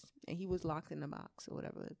Chris. And he was locked in the box or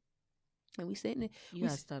whatever. And we sitting there. You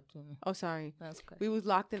gotta stop doing it. Oh, sorry. That's okay. We was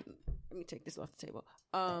locked in. Let me take this off the table.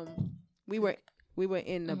 We were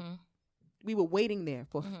in the... Mm-hmm. We were waiting there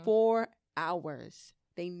for 4 hours.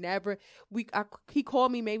 They never. He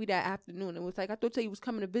called me maybe that afternoon and was like, I thought he was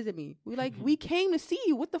coming to visit me. We like, we came to see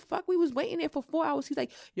you. What the fuck? We was waiting there for 4 hours. He's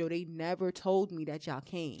like, yo, they never told me that y'all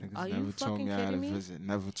came. Are you fucking kidding me?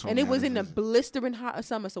 Never told me. And it was in the blistering hot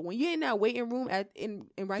summer. So when you're in that waiting room in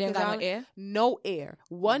Rikers Island, no air.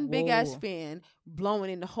 One big ass fan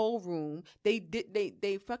blowing in the whole room.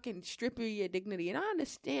 They fucking strip you your dignity. And I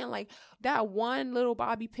understand, like, that one little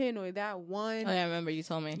bobby pin or that one. Oh, yeah, I remember you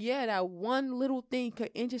told me. Yeah, that one little thing could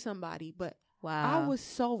injure somebody. But wow, I was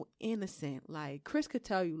so innocent. Like, Chris could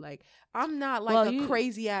tell you, like, I'm not like a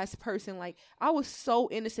crazy ass person. Like, I was so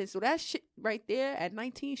innocent. So that shit right there at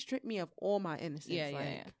 19 stripped me of all my innocence.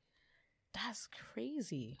 Yeah. That's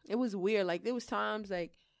crazy. It was weird. Like, there was times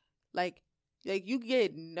like you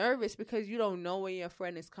get nervous because you don't know when your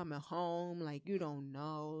friend is coming home. Like, you don't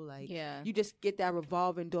know. Like, you just get that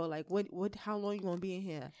revolving door. Like, what? How long you gonna be in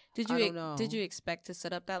here? I don't know. Did you expect to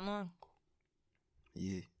sit up that long?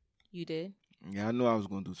 Yeah. You did? Yeah, I knew I was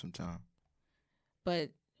gonna do some time.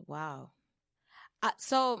 But wow.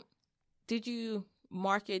 So, did you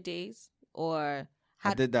mark your days, or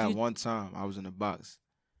I did that one time. I was in the box.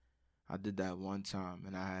 I did that one time,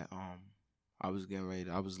 and I had I was getting ready.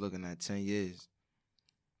 I was looking at 10 years.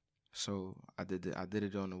 So I did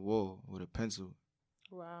it on the wall with a pencil.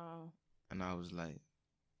 Wow. And I was like,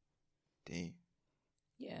 damn.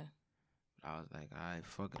 Yeah. I was like, all right,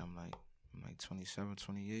 fuck it. I'm like 27,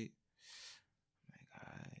 28. I'm like,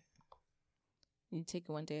 all right. You take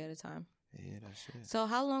it one day at a time. Yeah, that's it. So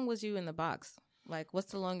how long was you in the box? Like,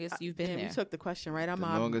 what's the longest you've been there? You took the question right. The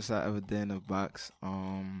longest I ever did in the box,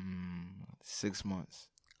 6 months.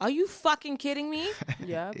 Are you fucking kidding me?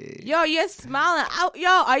 Yeah. Yo, you're smiling. Yo,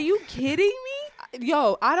 are you kidding me?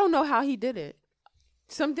 Yo, I don't know how he did it.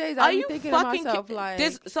 Some days I be thinking to myself, like...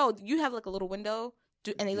 So you have like a little window,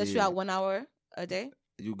 and they let you out 1 hour a day?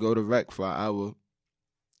 You go to rec for an hour,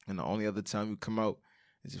 and the only other time you come out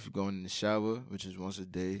is if you're going in the shower, which is once a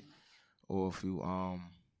day, or if you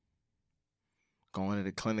going to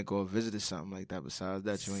the clinic or visit or something like that. Besides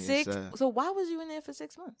that, you ain't inside. So why was you in there for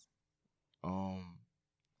 6 months?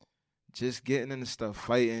 Just getting into stuff,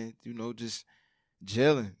 fighting, just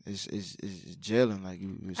jailing. It's jailing. Like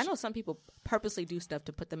I know some people purposely do stuff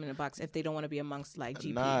to put them in a box if they don't want to be amongst like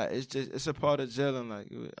GP. Nah, it's a part of jailing.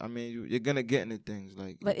 Like, I mean, you're gonna get into things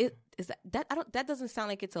like. But that doesn't sound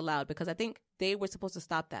like it's allowed, because I think they were supposed to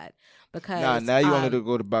stop that because. Nah, now you only to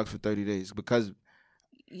go to box for 30 days because.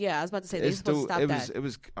 Yeah, I was about to say they're supposed to stop that. It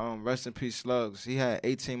was rest in peace Slugs. He had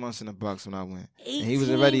 18 months in the box when I went. And he was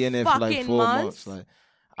already in there for like 4 months. Like,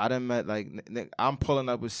 I done met I'm pulling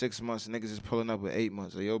up with 6 months. Niggas is pulling up with 8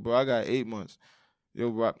 months. Like, yo, bro, I got 8 months. yo,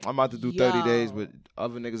 bro, I'm about to do 30 days, but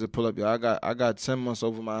other niggas will pull up. Yo, I got 10 months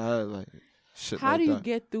over my head, like shit. How like do you that.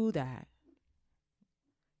 get through that?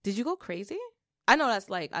 Did you go crazy? I know that's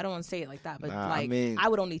like, I don't want to say it like that, but I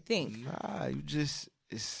would only think. Nah,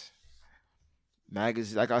 it's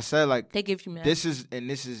magazines. Like I said, like they give you this is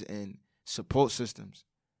in support systems.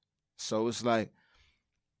 So it's like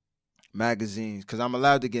magazines, because I'm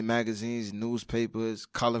allowed to get magazines, newspapers,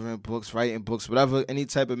 coloring books, writing books, whatever, any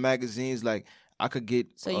type of magazines. Like I could get.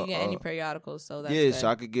 So you get any periodicals? So that's good. So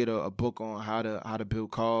I could get a book on how to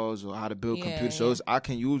build cars or how to build computers. So I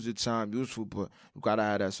can use the time useful, but you gotta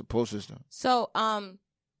have that support system. So one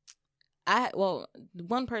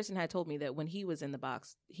person had told me that when he was in the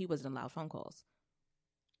box, he wasn't allowed phone calls.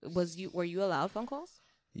 Were you allowed phone calls?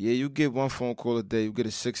 Yeah, you get one phone call a day. You get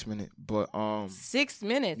a 6 minute, but 6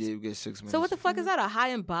 minutes. Yeah, you get 6 minutes. So what the fuck is that? A high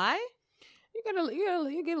and by? You get a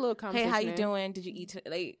little conversation. Hey, how you doing? Did you eat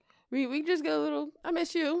today? We just get a little. I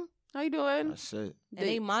miss you. How you doing? That's it. And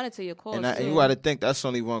they monitor your calls. And you got to think that's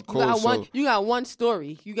only one call. You got one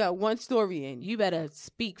story. You got one story, and you better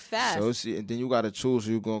speak fast. So see, and then you got to choose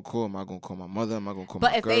who you gonna call. Am I gonna call my mother? Am I gonna call my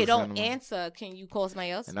girlfriend? But if they don't answer, can you call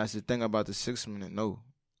somebody else? And that's the thing about the 6 minute. No.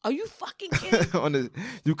 Are you fucking kidding?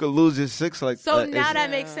 You could lose your 6 like so that. So now that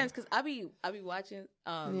makes sense, because I be watching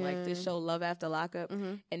like this show Love After Lockup,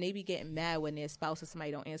 and they be getting mad when their spouse or somebody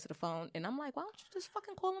don't answer the phone, and I'm like, why don't you just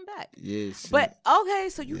fucking call them back? Yes. But okay,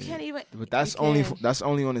 so you can't even. But that's only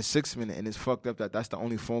on the 6 minute, and it's fucked up that's the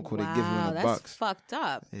only phone call they give you in the box. That's fucked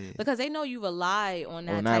up. Yeah. Because they know you rely on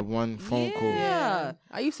that. On that one phone call. Yeah.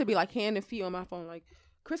 I used to be like hand and feet on my phone, like.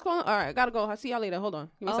 Chris calling? All right, gotta go. I'll see y'all later. Hold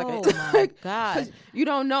on. Give me a second. My God. You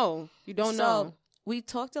don't know. You don't know. We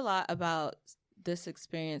talked a lot about this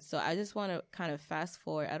experience, so I just want to kind of fast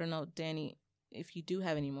forward. I don't know, Danny, if you do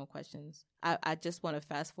have any more questions. I just want to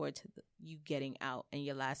fast forward to you getting out in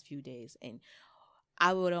your last few days. And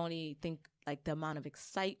I would only think like the amount of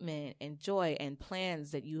excitement and joy and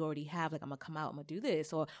plans that you already have. Like, I'm going to come out, I'm going to do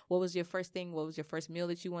this. Or what was your first thing? What was your first meal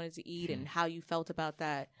that you wanted to eat and how you felt about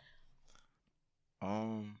that?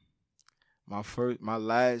 My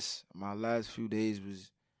last few days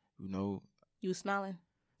was, you was smiling,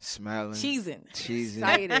 cheesing,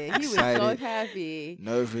 excited. He was so happy,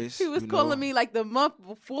 nervous. He was calling me like the month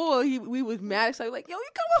before. We was mad. So like, yo, you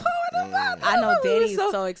coming home? I know Danny's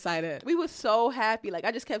so excited. We were so happy. Like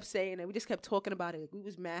I just kept saying it. We just kept talking about it. We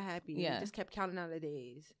was mad happy. Yeah, we just kept counting out the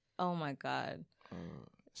days. Oh my God.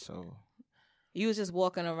 So. You was just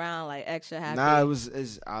walking around like extra happy. Nah, I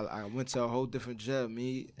went to a whole different jail.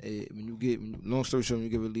 Long story short, when you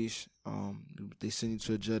get released, they send you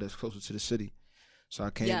to a jail that's closer to the city. So I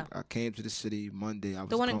came to the city Monday.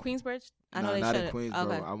 The one in Queensbridge? I know they not shut in Queensboro.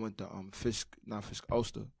 Okay. I went to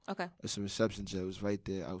Ulster. Okay. It's a reception jail. It was right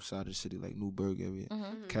there outside of the city, like Newburgh area,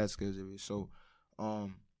 Catskills area. So,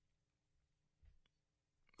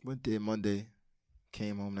 went there Monday,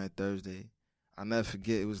 came home that Thursday. I'll never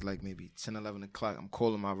forget, it was like maybe 10, 11 o'clock. I'm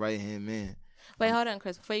calling my right-hand man. Wait, hold on,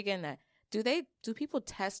 Chris. Before you get in that, do people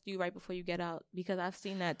test you right before you get out? Because I've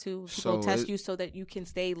seen that too. People test you so that you can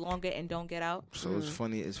stay longer and don't get out. So it's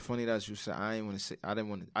funny. It's funny that you said I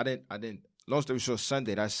didn't. Long story short,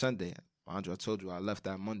 that's Sunday. Andrew, I told you I left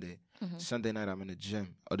that Monday. Mm-hmm. Sunday night I'm in the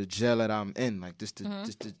gym or the jail that I'm in. Like this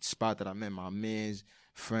the spot that I'm in. My mans,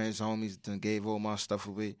 friends, homies done gave all my stuff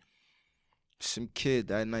away. Some kid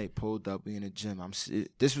that night pulled up. We in the gym.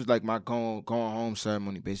 This was like my going home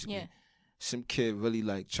ceremony, basically. Yeah. Some kid really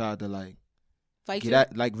like tried to like fight get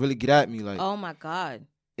at, like really get at me, like. Oh my God.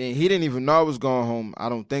 And he didn't even know I was going home. I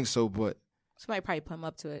don't think so, but somebody probably put him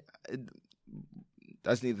up to it.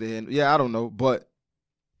 That's neither here. Yeah, I don't know, but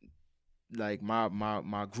like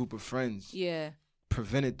my group of friends,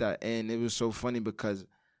 prevented that, and it was so funny because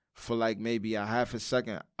for like maybe a half a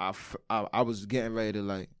second, I was getting ready to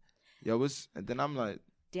like. Yo, and then I'm like,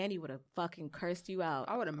 Danny would have fucking cursed you out.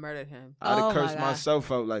 I would have murdered him. I'd have cursed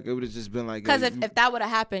myself out. Like it would have just been like, because if that would have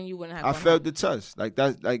happened, you wouldn't have. I felt the touch, like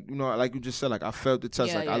that, like like you just said, like I felt the touch.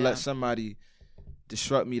 I let somebody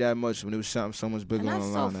disrupt me that much when it was something so much bigger on the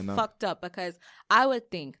line. And that's so fucked up, because I would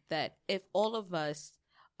think that if all of us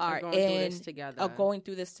are going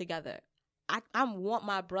through this together, I want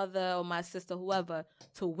my brother or my sister, whoever,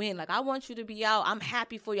 to win. Like, I want you to be out. I'm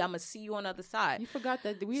happy for you. I'm going to see you on the other side. You forgot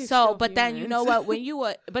that we but then, you know what?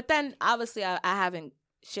 But then, obviously, I haven't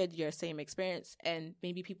shared your same experience. And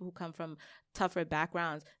maybe people who come from tougher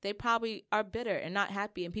backgrounds, they probably are bitter and not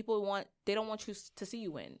happy. And they don't want you to see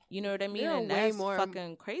you win. You know what I mean? And that's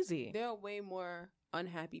fucking crazy. There are way more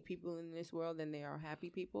unhappy people in this world than there are happy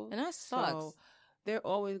people. And that sucks. So, they're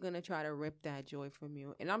always going to try to rip that joy from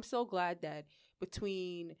you. And I'm so glad that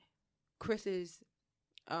between Chris's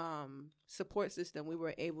support system, we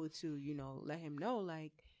were able to, let him know,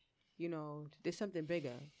 like, there's something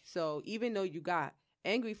bigger. So even though you got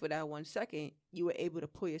angry for that 1 second, you were able to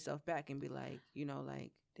pull yourself back and be like,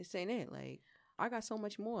 like, this ain't it. Like, I got so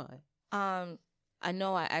much more. I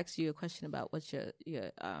know I asked you a question about what's your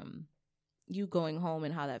you going home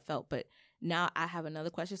and how that felt, but now I have another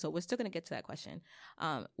question. So we're still gonna get to that question.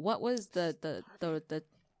 What was the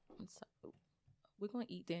I'm sorry, we're gonna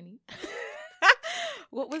eat, Danny.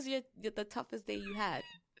 What was the toughest day you had?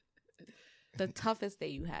 The toughest day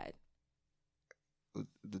you had.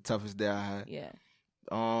 The toughest day I had. Yeah.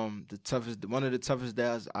 One of the toughest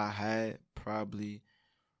days I had probably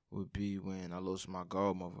would be when I lost my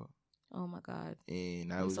godmother. Oh my God.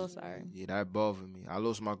 And I'm so sorry. Yeah, that bothered me. I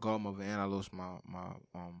lost my godmother and I lost my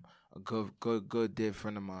a good dear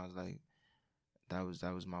friend of mine. Like that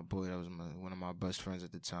was my boy. That was one of my best friends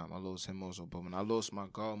at the time. I lost him also. But when I lost my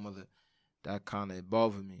godmother, that kind of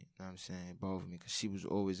bothered me. You know what I'm saying? It bothered me because she was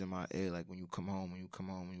always in my ear. Like when you come home.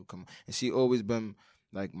 And she always been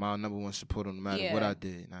like my number one supporter no matter what I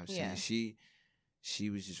did. You know what I'm saying?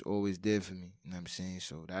 She was just always there for me. You know what I'm saying?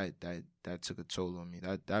 So that took a toll on me.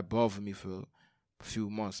 That bothered me for a few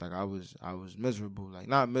months. Like I was miserable. Like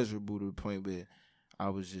not miserable to the point where I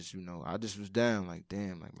was just, I just was down. Like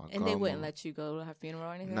damn, like my godmother. And they wouldn't let you go to her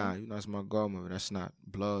funeral or anything? Nah, that's my godmother. That's not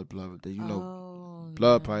blood. Blood no.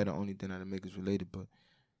 probably the only thing that'll make us related, but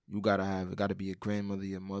you gotta be your grandmother,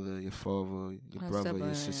 your mother, your father, your brother,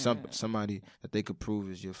 your somebody that they could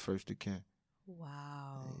prove is your first of kin.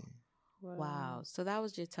 Wow. Yeah. Wow. So that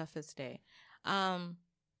was your toughest day.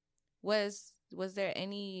 Was there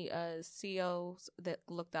any COs that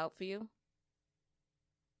looked out for you?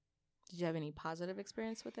 Did you have any positive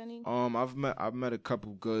experience with any? I've met a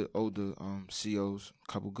couple good older COs,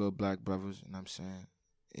 a couple good black brothers, you know what I'm saying?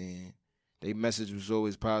 And their message was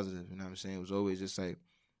always positive, you know what I'm saying? It was always just like,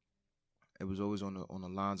 it was always on the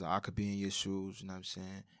lines of, I could be in your shoes, you know what I'm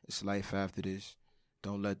saying? It's life after this.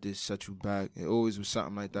 Don't let this set you back. It always was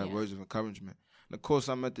something like that, words of encouragement. And of course,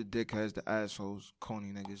 I met the dickheads, the assholes,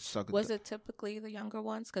 corny niggas, sucker. Was it typically the younger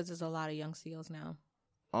ones? Because there's a lot of young COs now.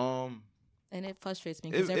 And it frustrates me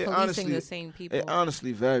because they're policing honestly, the same people. It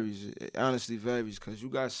honestly varies. Because you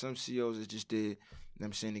got some COs that just did, you know what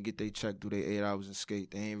I'm saying, to get their check, do their 8 hours and skate.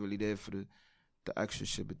 They ain't really there for the extra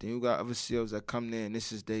shit. But then you got other COs that come there and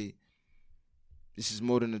this is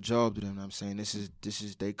more than a job to them, you know what I'm saying? This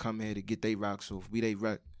is they come here to get their rocks off. We they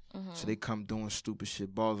wreck. Mm-hmm. So they come doing stupid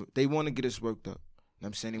shit. Ball. They want to get us worked up. You know what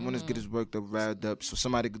I'm saying? They want us to get us worked up, riled up, so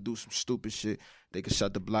somebody could do some stupid shit. They could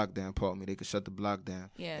shut the block down, pardon me. They could shut the block down.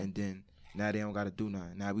 Yeah. And then now they don't got to do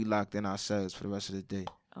nothing. Now we locked in ourselves for the rest of the day.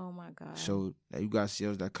 Oh, my God. So you got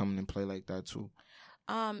COs that come in and play like that, too.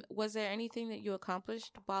 Was there anything that you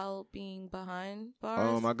accomplished while being behind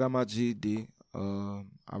bars? I got my GED. I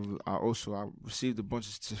received a bunch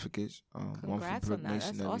of certificates. Congrats on that.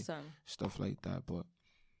 That's awesome. Stuff like that, but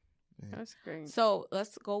yeah. That's great. So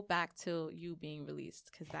let's go back to you being released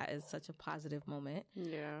because that is such a positive moment.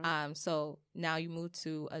 Yeah. So now you move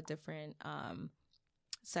to a different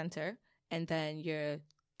center, and then you're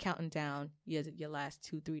counting down your last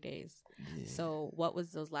 2-3 days. Yeah. So what was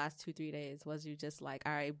those last 2-3 days? Was you just like,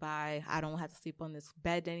 all right, bye, I don't have to sleep on this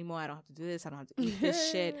bed anymore, I don't have to do this, I don't have to eat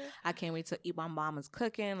this shit, I can't wait to eat my mama's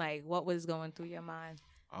cooking? Like, what was going through your mind?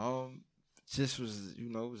 Just was,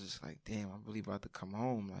 it was just like, damn, I'm really about to come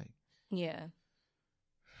home. Like, yeah.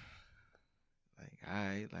 Like, all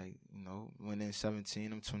right, like, went in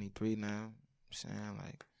 17, I'm 23 now. I'm saying,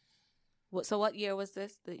 like, so what year was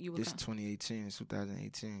this that you were? This 2018,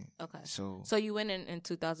 2018. Okay. So you went in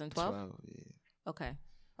 2012? 12, yeah. Okay.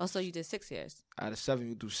 Oh, so you did 6 years. Out of 7,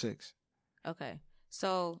 you do 6. Okay.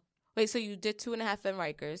 So wait, so you did 2.5 in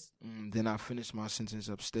Rikers. Then I finished my sentence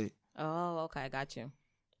upstate. Oh, okay, I got you.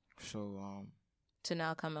 So to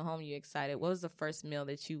now coming home, you excited? What was the first meal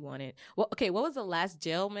that you wanted? Well, okay, what was the last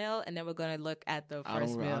jail meal? And then we're gonna look at the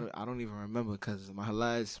first meal. I don't even remember because my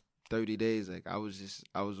last 30 days, like I was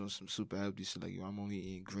on some super healthy shit. Like, I'm only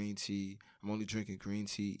eating green tea. I'm only drinking green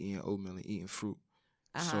tea, eating oatmeal, and eating fruit.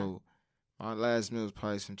 So my last meal was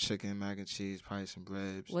probably some chicken, mac and cheese, probably some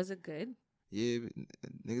bread. Was it good? Yeah,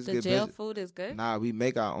 niggas the get jail busy. Food is good? Nah, we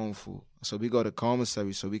make our own food. So we go to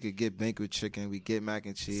commissary so we could get banquet chicken, we get mac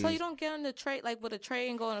and cheese. So you don't get on the tray, like with a tray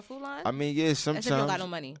and go on a food line? I mean, yeah, sometimes. If you don't got no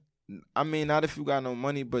money. I mean, not if you got no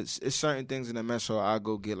money, but it's certain things in the metro. I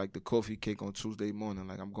go get like the coffee cake on Tuesday morning.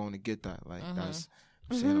 Like, I'm going to get that. Like, that's,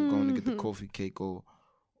 I'm saying I'm going to get the coffee cake or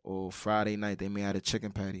Friday night they may have a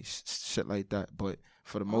chicken patty, shit like that. But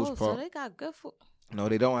for the most part. So they got good food. No,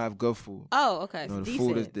 they don't have good food. Oh, okay. No, the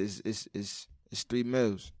decent. food is 3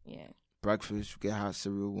 meals. Yeah. Breakfast, you get hot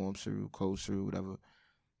cereal, warm cereal, cold cereal, whatever.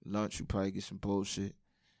 Lunch, you probably get some bullshit.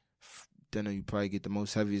 Dinner, you probably get the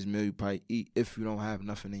most heaviest meal you probably eat if you don't have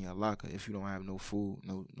nothing in your locker, if you don't have no food,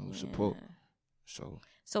 no support. So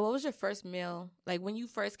what was your first meal? Like when you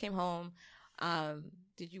first came home,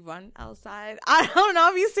 did you run outside? I don't know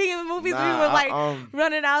if you see in movies we were like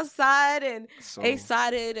running outside and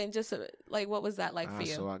excited and just like what was that like for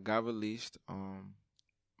you? So I got released.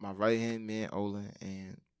 My right hand man Olin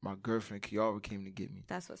and my girlfriend Kiara came to get me.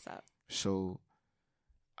 That's what's up. So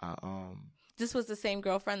this was the same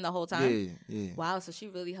girlfriend the whole time? Yeah. Wow, so she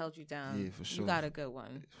really held you down. Yeah, for sure. You got a good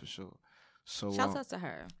one. For sure. So shout out to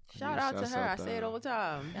her. Shout out to her. I say it all the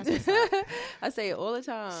time. That's what's up. I say it all the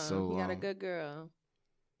time. So, you got a good girl.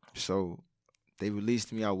 So they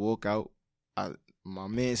released me. I walk out. My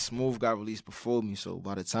man Smooth got released before me. So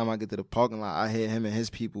by the time I get to the parking lot, I hear him and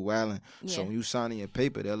his people wailing. Yeah. So when you sign in your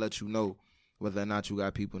paper, they'll let you know whether or not you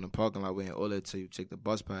got people in the parking lot waiting order till you take the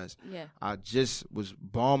bus pass. Yeah. I just was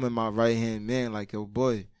bombing my right hand man like, yo,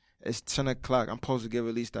 boy, it's 10 o'clock. I'm supposed to get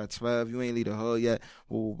released at 12. You ain't leave the hood yet.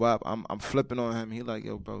 I'm flipping on him. He like,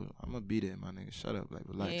 yo, bro, I'm going to be there, my nigga. Shut up. Like,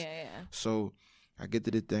 relax. Yeah. So I get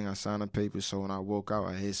to the thing. I sign the paper. So when I walk out,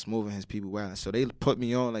 I hear Smooth and his people waiting. So they put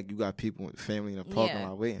me on like you got people with family in the parking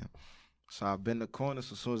lot waiting. So I bend the corner.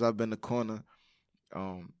 So as soon as I bend the corner,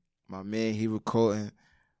 my man, he recording.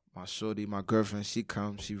 My shorty, my girlfriend, she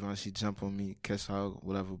comes, she runs, she jump on me, kiss her,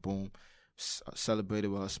 whatever, boom. Celebrated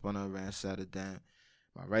with her, spun her around, sat her down.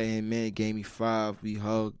 My right-hand man gave me 5, we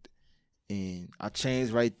hugged, and I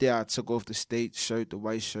changed right there. I took off the state shirt, the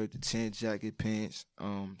white shirt, the tan jacket, pants,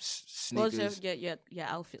 sneakers. What was your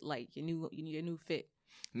outfit like, your new fit?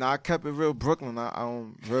 Nah, I kept it real Brooklyn. I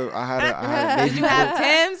had a navy. Did you have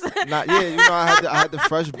Timbs? I had the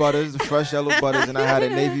fresh butters, the fresh yellow butters, and I had a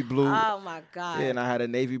navy blue. Oh my God. Yeah, and I had a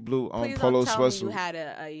navy blue Please polo don't tell sweatsuit. me you had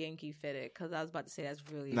a Yankee fitted, because I was about to say that's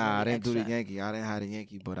really I didn't extra. do the Yankee. I didn't have the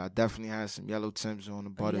Yankee, but I definitely had some yellow Timbs on the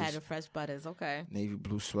butters. You had the fresh butters, okay. Navy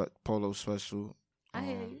blue polo sweatsuit. I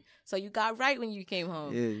hear you. So you got right when you came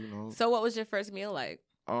home. Yeah, So what was your first meal like?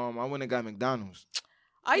 I went and got McDonald's.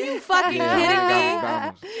 Are you fucking kidding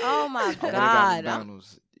me? Oh my God.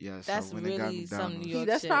 McDonald's. Yes, that's really some New York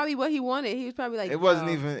That's shit. probably what he wanted. He was probably like, it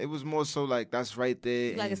wasn't even. It was more so like that's right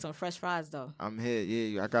there. You gotta get some fresh fries though. I'm here.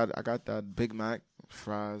 Yeah, I got that Big Mac,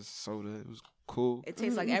 fries, soda. It was cool. It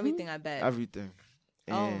tastes like everything. I bet everything.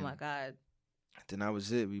 And oh my God. Then that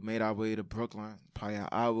was it. We made our way to Brooklyn, probably an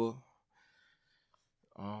hour.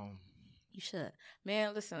 You should,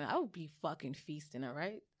 man. Listen, I would be fucking feasting. All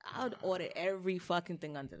right. I would order every fucking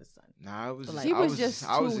thing under the sun. Nah, I was just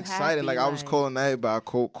I was excited. Happy, like I was calling everybody.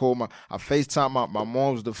 I FaceTime my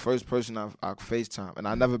mom was the first person I FaceTime, and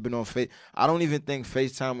I never been on Face. I don't even think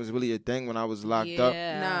FaceTime was really a thing when I was locked up.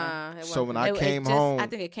 Nah. So when I came home, I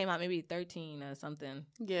think it came out maybe 13 or something.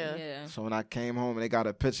 Yeah. So when I came home, they got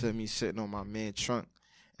a picture of me sitting on my man's trunk.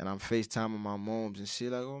 And I'm FaceTiming my moms, and she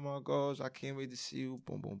like, oh my gosh, I can't wait to see you.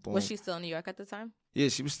 Boom, boom, boom. Was she still in New York at the time? Yeah,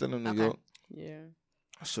 she was still in New York. Yeah.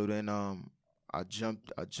 So then I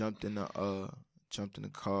jumped in the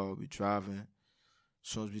car, we driving. As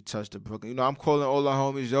soon as we touched the Brooklyn, I'm calling all the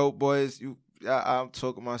homies, yo boys, I'm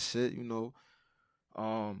talking my shit,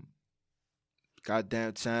 got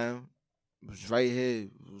downtown. It was right here.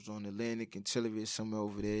 It was on Atlantic and Tillery somewhere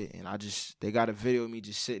over there. And they got a video of me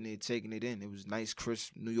just sitting there taking it in. It was nice,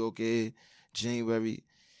 crisp New York air, January.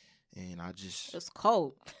 And it was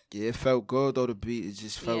cold. Yeah, it felt good though, the beat. It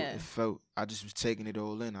just felt, I just was taking it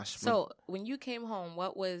all in. So when you came home,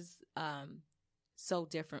 what was so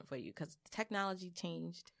different for you? Because technology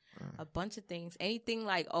changed. A bunch of things. Anything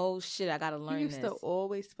like, oh shit, I gotta learn this. He used to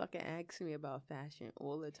always fucking ask me about fashion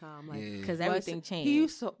all the time, like, because everything changed. He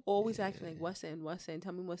used to always ask me like, what's in?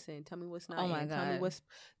 Tell me what's in. Tell me what's not. Oh my God.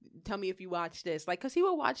 Tell me if you watch this. Like, cause he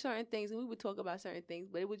would watch certain things and we would talk about certain things,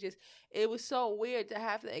 but it was so weird to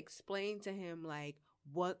have to explain to him like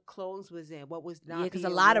what clothes was in, what was not. Yeah, because a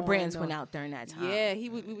lot of brands went out during that time. Yeah, we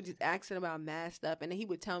would just ask him about mad stuff, and then he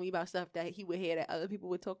would tell me about stuff that he would hear that other people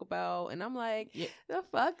would talk about, and I'm like, the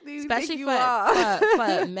fuck do you think you are?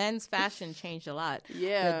 for men's fashion changed a lot.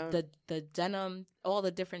 Yeah, the denim, all the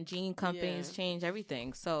different jean companies changed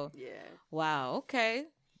everything. So wow, okay,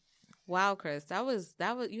 wow, Chris, that was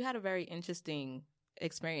you had a very interesting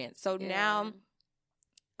experience. So now,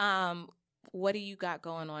 what do you got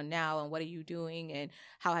going on now, and what are you doing, and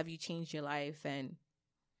how have you changed your life? And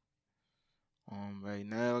right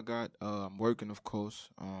now I'm working, of course,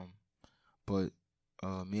 but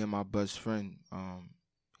me and my best friend,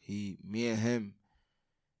 me and him,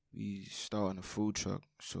 we starting a food truck.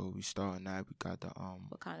 So we starting that. We got the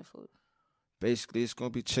what kind of food? Basically, it's gonna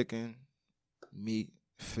be chicken, meat,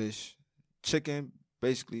 fish. Chicken,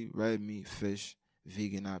 basically red meat, fish,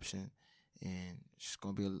 vegan option. And it's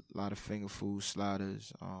gonna be a lot of finger food,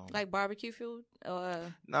 sliders. Like barbecue food, or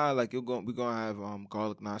nah, like we're gonna have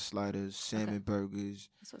garlic knot sliders, salmon burgers,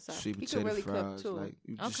 that's what's up. sweet You potato can really cook, fries. too. Like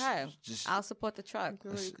just I'll support the truck.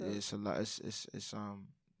 it's a lot. It's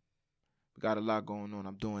we got a lot going on.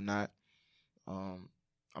 I'm doing that. I'm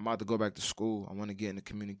about to go back to school. I want to get into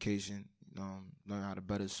communication. Learn how to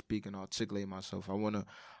better speak and articulate myself. I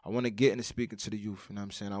wanna get into speaking to the youth. You know what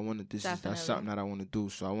I'm saying? That's something that I want to do.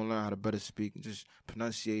 So I want to learn how to better speak and just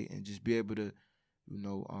pronunciate and just be able to,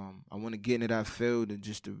 I want to get into that field and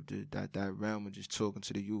just that realm of just talking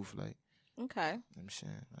to the youth. Like, okay. You know what I'm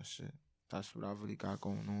saying? That's it. That's what I really got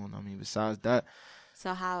going on. I mean, besides that.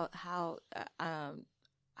 So how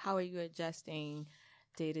are you adjusting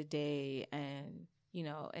day to day, and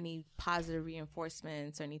any positive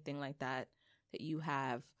reinforcements or anything like that you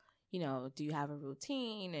have? Do you have a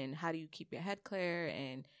routine, and how do you keep your head clear?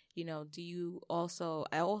 And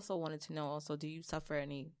I also wanted to know do you suffer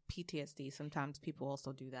any PTSD? Sometimes people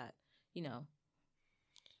also do that,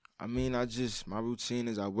 I mean, my routine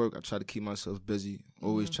is I work. I try to keep myself busy.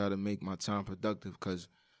 Always try to make my time productive, because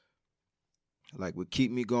like what keep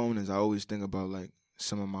me going is I always think about like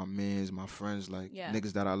some of my mans, my friends, like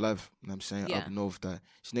niggas that I left, you know what I'm saying, up north, that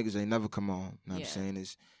these niggas ain't never come home, you know what I'm saying,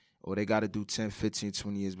 or they got to do 10, 15,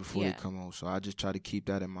 20 years before they come home. So I just try to keep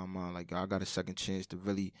that in my mind. Like, I got a second chance to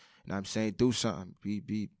really, you know what I'm saying, do something,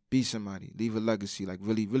 be somebody, leave a legacy, like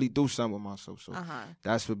really, really do something with myself. So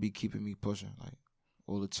that's what be keeping me pushing, like,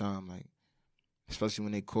 all the time, like, especially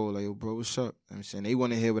when they call, like, yo, bro, what's up? You know what I'm saying, they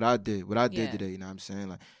want to hear what I did today, you know what I'm saying,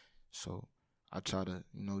 like, so I try to,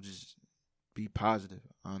 just be positive,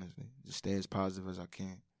 honestly. Just stay as positive as I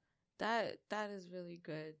can. That is really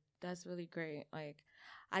good. That's really great. Like,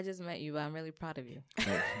 I just met you, but I'm really proud of you.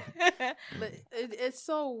 But it's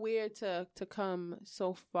so weird to come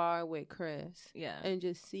so far with Chris. Yeah. And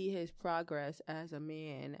just see his progress as a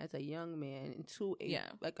man, as a young man, into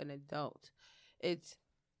like an adult. It's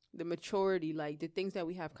the maturity, like the things that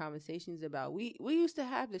we have conversations about. We used to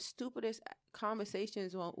have the stupidest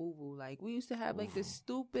conversations on Uvu. Like, we used to have like the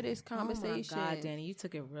stupidest conversation. Oh my God, Danny, you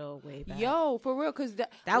took it real way back. Yo, for real, because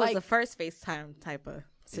that was the first FaceTime type of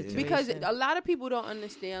situation. Because a lot of people don't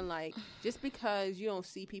understand, like, just because you don't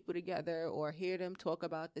see people together or hear them talk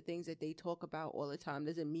about the things that they talk about all the time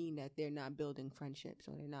doesn't mean that they're not building friendships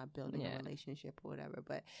or they're not building a relationship or whatever.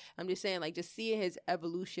 But I'm just saying, like, just seeing his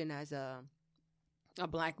evolution as a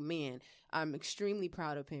black man, I'm extremely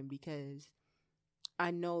proud of him, because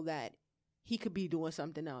I know that he could be doing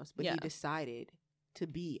something else, but he decided to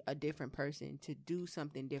be a different person, to do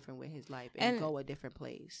something different with his life and go a different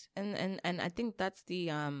place. And I think that's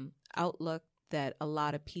the outlook that a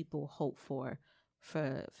lot of people hope for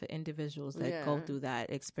individuals that go through that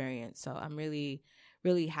experience. So I'm really,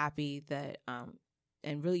 really happy that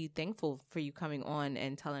and really thankful for you coming on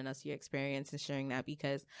and telling us your experience and sharing that,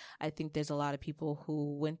 because I think there's a lot of people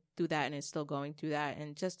who went through that and is still going through that.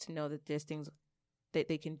 And just to know that there's things that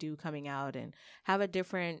they can do coming out and have a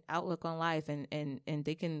different outlook on life, and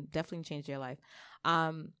they can definitely change their life.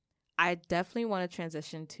 I definitely want to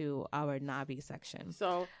transition to our Nabi section.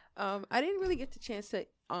 So I didn't really get the chance to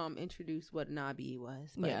introduce what Nabi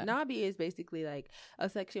was. But Nabi is basically like a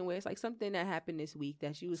section where it's like something that happened this week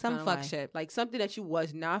that you was some fuck shit. Like something that you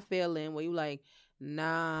was not feeling, where you like,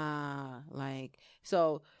 nah. Like,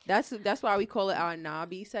 so that's why we call it our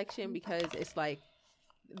Nabi section, because it's like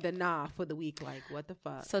the nah for the week. Like, what the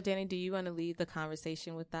fuck? So Danny, do you want to lead the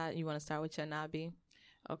conversation with that? You want to start with your Nabi?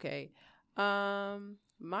 Okay.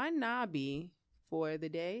 My Nabi for the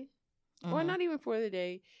day, or not even for the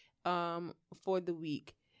day, for the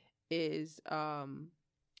week, is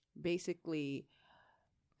basically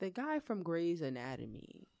the guy from Grey's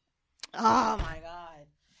Anatomy. Oh my God.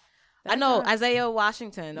 I know Isaiah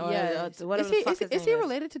Washington, or whatever the fuck his name is. Is he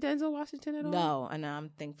related to Denzel Washington at all? No, and I'm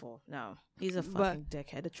thankful. No, he's a fucking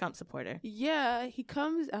dickhead, a Trump supporter. Yeah, he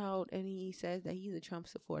comes out and he says that he's a Trump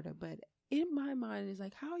supporter, but in my mind, it's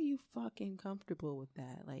like, how are you fucking comfortable with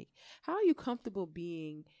that? Like, how are you comfortable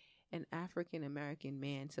being an African American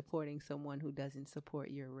man supporting someone who doesn't support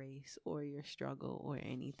your race or your struggle or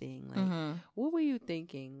anything? Like, what were you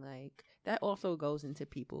thinking? Like, that also goes into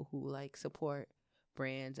people who like support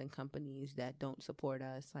brands and companies that don't support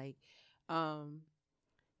us. Like,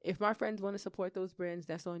 if my friends want to support those brands,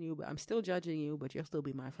 that's on you, but I'm still judging you, but you'll still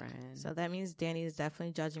be my friend. So that means Danny is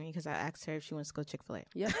definitely judging me, because I asked her if she wants to go Chick-fil-A.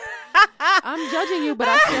 Yeah. I'm judging you, but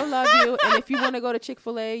I still love you. And if you want to go to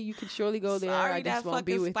Chick-fil-A, you can surely go there. Sorry, I just won't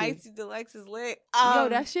be with spicy you. Deluxe is lit. Yo,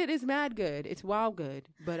 that shit is mad good. It's wild good,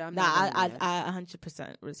 but I'm not. I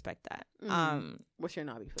 100% respect that. What's your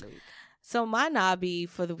Nabi for the week? So my Nabi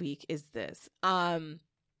for the week is this.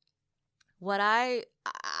 What I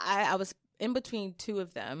was in between two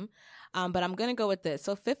of them, but I'm gonna go with this.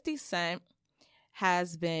 So 50 Cent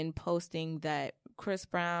has been posting that Chris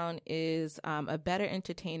Brown is a better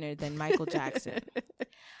entertainer than Michael Jackson.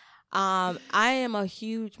 I am a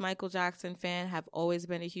huge Michael Jackson fan, have always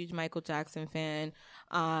been a huge Michael Jackson fan.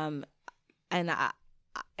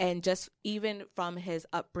 And just even from his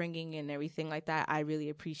upbringing and everything like that, I really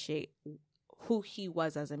appreciate who he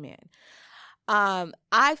was as a man.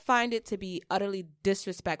 I find it to be utterly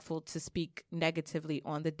disrespectful to speak negatively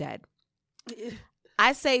on the dead.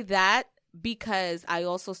 I say that because I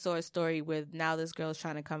also saw a story where now this girl is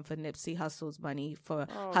trying to come for Nipsey Hussle's money for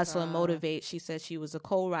Hustle and Motivate. She said she was a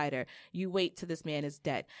co-writer. You wait till this man is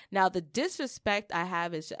dead. Now the disrespect I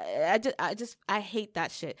have is I hate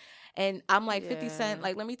that shit. And I'm like, 50 Cent,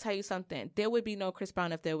 like, let me tell you something. There would be no Chris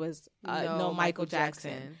Brown if there was no Michael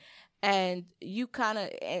Jackson. And you kind of,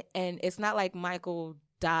 and it's not like Michael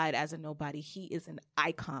died as a nobody. He is an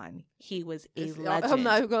icon. He was a legend. I'm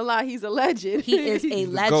not even gonna lie, he's a legend. He is a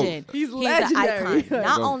legend. He's an icon.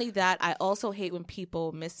 Not Goat. only that, I also hate when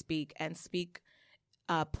people misspeak and speak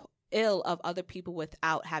ill of other people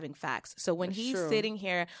without having facts. So when he's sitting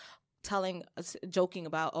here joking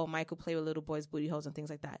about, oh, Michael played with little boys' booty holes and things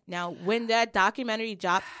like that. Now, when that documentary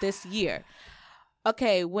dropped this year,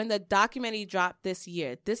 this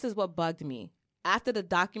is what bugged me. After the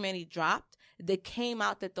documentary dropped, they came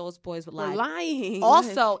out that those boys were lying.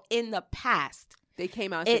 Also, in the past, they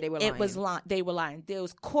came out and said they were lying. They were lying. There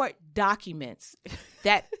was court documents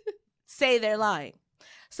that say they're lying.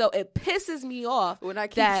 So it pisses me off when I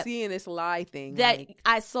keep seeing this lie thing. That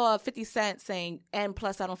I saw 50 Cent saying, and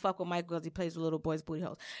plus I don't fuck with Michael because he plays with little boys' booty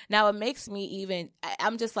holes. Now it makes me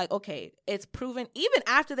I'm just like, okay, it's proven. Even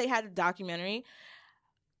after they had the documentary,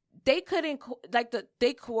 they couldn't,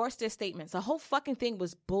 they coerced their statements. The whole fucking thing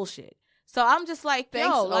was bullshit. So I'm just like,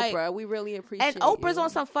 thanks, Oprah. We really appreciate and Oprah's you. on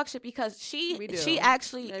some fuck shit because she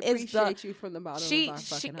actually appreciate you from the bottom of our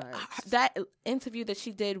fucking hearts. That interview that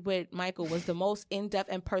she did with Michael was the most in-depth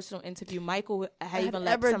and personal interview Michael had even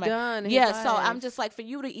let somebody done. Yeah, so I'm just like, for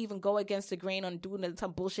you to even go against the grain on doing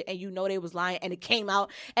some bullshit and they was lying and it came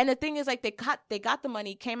out. And the thing is, like, they got the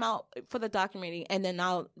money, came out for the documentary, and then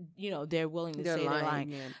now they're willing to say they're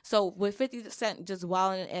lying. Yeah. So with 50 Cent just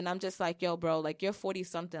wilding, and I'm just like, yo, bro, like, you're 40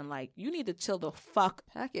 something, like, you need to chill the fuck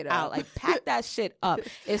out. Like, pack that shit up.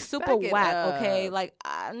 It's super whack, okay? Like,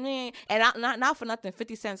 I mean, and not for nothing,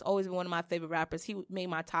 50 Cent's always been one of my favorite rappers. He made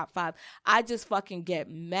my top 5. I just fucking get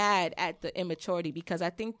mad at the immaturity because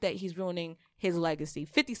I think that he's ruining his legacy.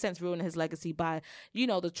 50 Cent's ruining his legacy by,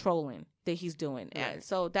 the trolling that he's doing. Right. And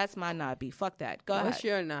so that's my Nabi. Fuck that. Go ahead. What's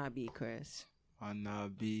your Nabi, Chris? My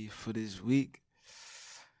Nabi for this week.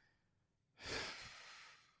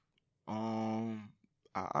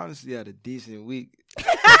 I honestly had a decent week. I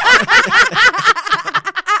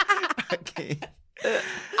can't.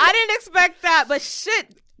 I didn't expect that, but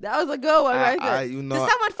shit. That was a good one, right there. Did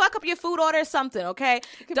someone fuck up your food order or something? Okay,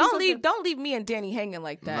 don't leave me and Danny hanging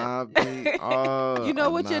like that. Nabi, you know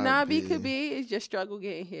what your Nabi could be? Is your struggle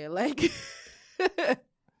getting here. Like,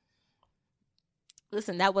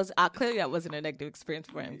 listen, clearly that wasn't a negative experience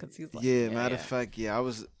for him because he's like, matter of fact, I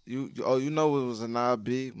was it was a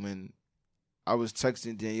Nabi when I was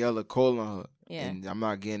texting Daniela, calling her, and I'm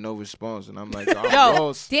not getting no response, and I'm like, I'm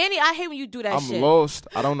lost. Danny, I hate when you do that shit. I'm lost.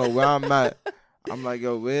 I don't know where I'm at. I'm like,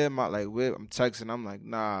 yo, where am I? Like, where? I'm texting. I'm like,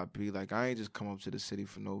 nah, B. Like, I ain't just come up to the city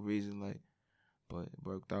for no reason. Like, but it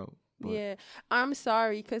worked out. But. Yeah, I'm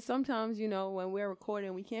sorry because sometimes when we're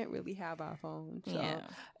recording, we can't really have our phones. So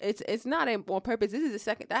it's not on purpose. This is the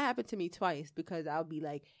second that happened to me twice because I'll be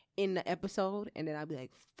like in the episode and then I'll be like,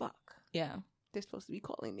 fuck. Yeah. They're supposed to be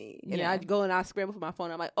calling me. And then I'd go and I'd scramble for my phone.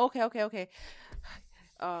 I'm like, okay.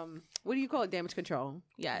 What do you call it? Damage control.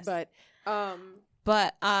 Yes.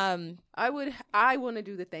 But I want to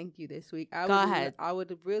do the thank you this week. Go ahead. I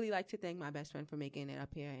would really like to thank my best friend for making it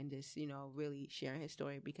up here and just, really sharing his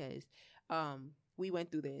story because we went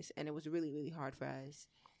through this and it was really, really hard for us.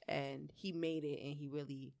 And he made it and he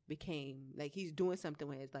really became, like, he's doing something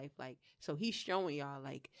with his life. Like, so he's showing y'all,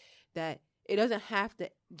 like, that it doesn't have to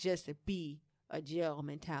just be a jail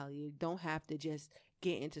mentality. You don't have to just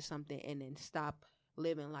get into something and then stop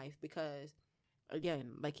living life because,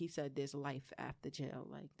 again, like he said, there's life after jail.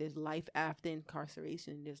 Like, there's life after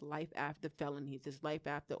incarceration. There's life after felonies. There's life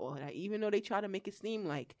after all that. Even though they try to make it seem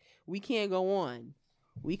like we can't go on,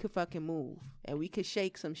 we could fucking move and we could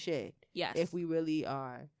shake some shit. Yes. If we really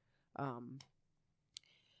are,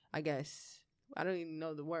 I guess, I don't even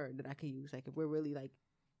know the word that I could use. Like, if we're really, like,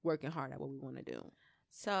 working hard at what we want to do.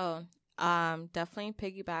 So, Definitely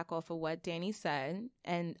piggyback off of what Danny said.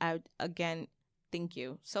 And again, thank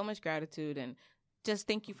you. So much gratitude, and just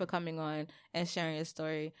thank you for coming on and sharing your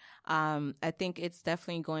story. I think it's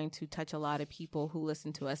definitely going to touch a lot of people who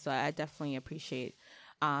listen to us. So I definitely appreciate,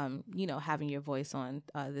 having your voice on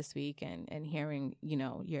this week and hearing,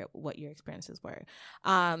 what your experiences were.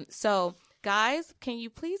 So guys, can you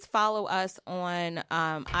please follow us on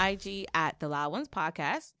IG at The Loud Ones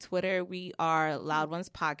Podcast. Twitter, we are Loud Ones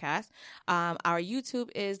Podcast. Our YouTube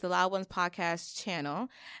is The Loud Ones Podcast channel.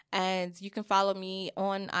 And you can follow me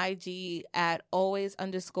on IG at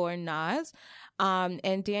always_Nas.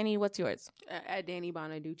 And Danny, what's yours? At Danny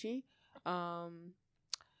Bonaducci. I'll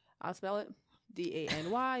spell it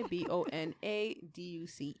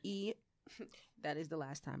DanyBonaduce. That is the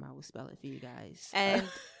last time I will spell it for you guys. And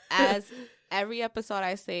as every episode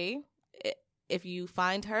I say, if you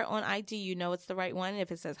find her on IG, you know it's the right one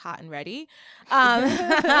if it says hot and ready.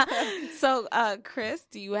 So, Chris,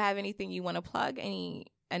 do you have anything you want to plug? I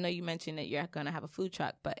know you mentioned that you're going to have a food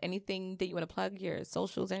truck, but anything that you want to plug, your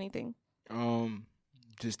socials, anything?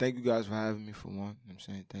 Just thank you guys for having me, for one. You know what I'm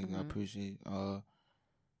saying? Thank you. I appreciate it.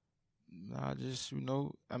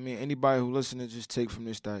 Anybody who listening, just take from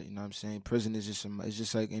this that, you know what I'm saying, prison is it's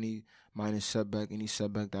just like any minor setback, any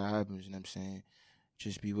setback that happens, you know what I'm saying?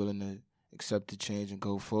 Just be willing to accept the change and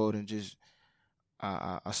go forward, and just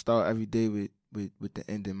I start every day with the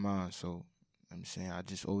end in mind. So, you know what I'm saying, I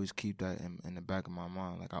just always keep that in the back of my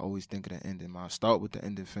mind. Like, I always think of the end in mind. Start with the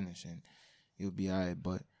end and finish, and you'll be all right.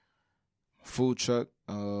 But food truck,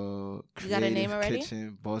 you got a name already?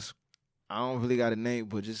 Kitchen, boss. I don't really got a name,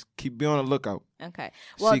 but just be on the lookout. Okay.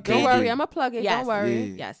 Well, don't worry. I'm going to plug it. Yes. Don't worry.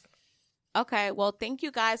 Yeah. Yes. Okay. Well, thank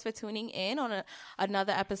you guys for tuning in on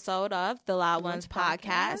another episode of The Loud Ones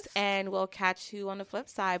Podcast. And we'll catch you on the flip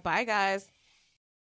side. Bye, guys.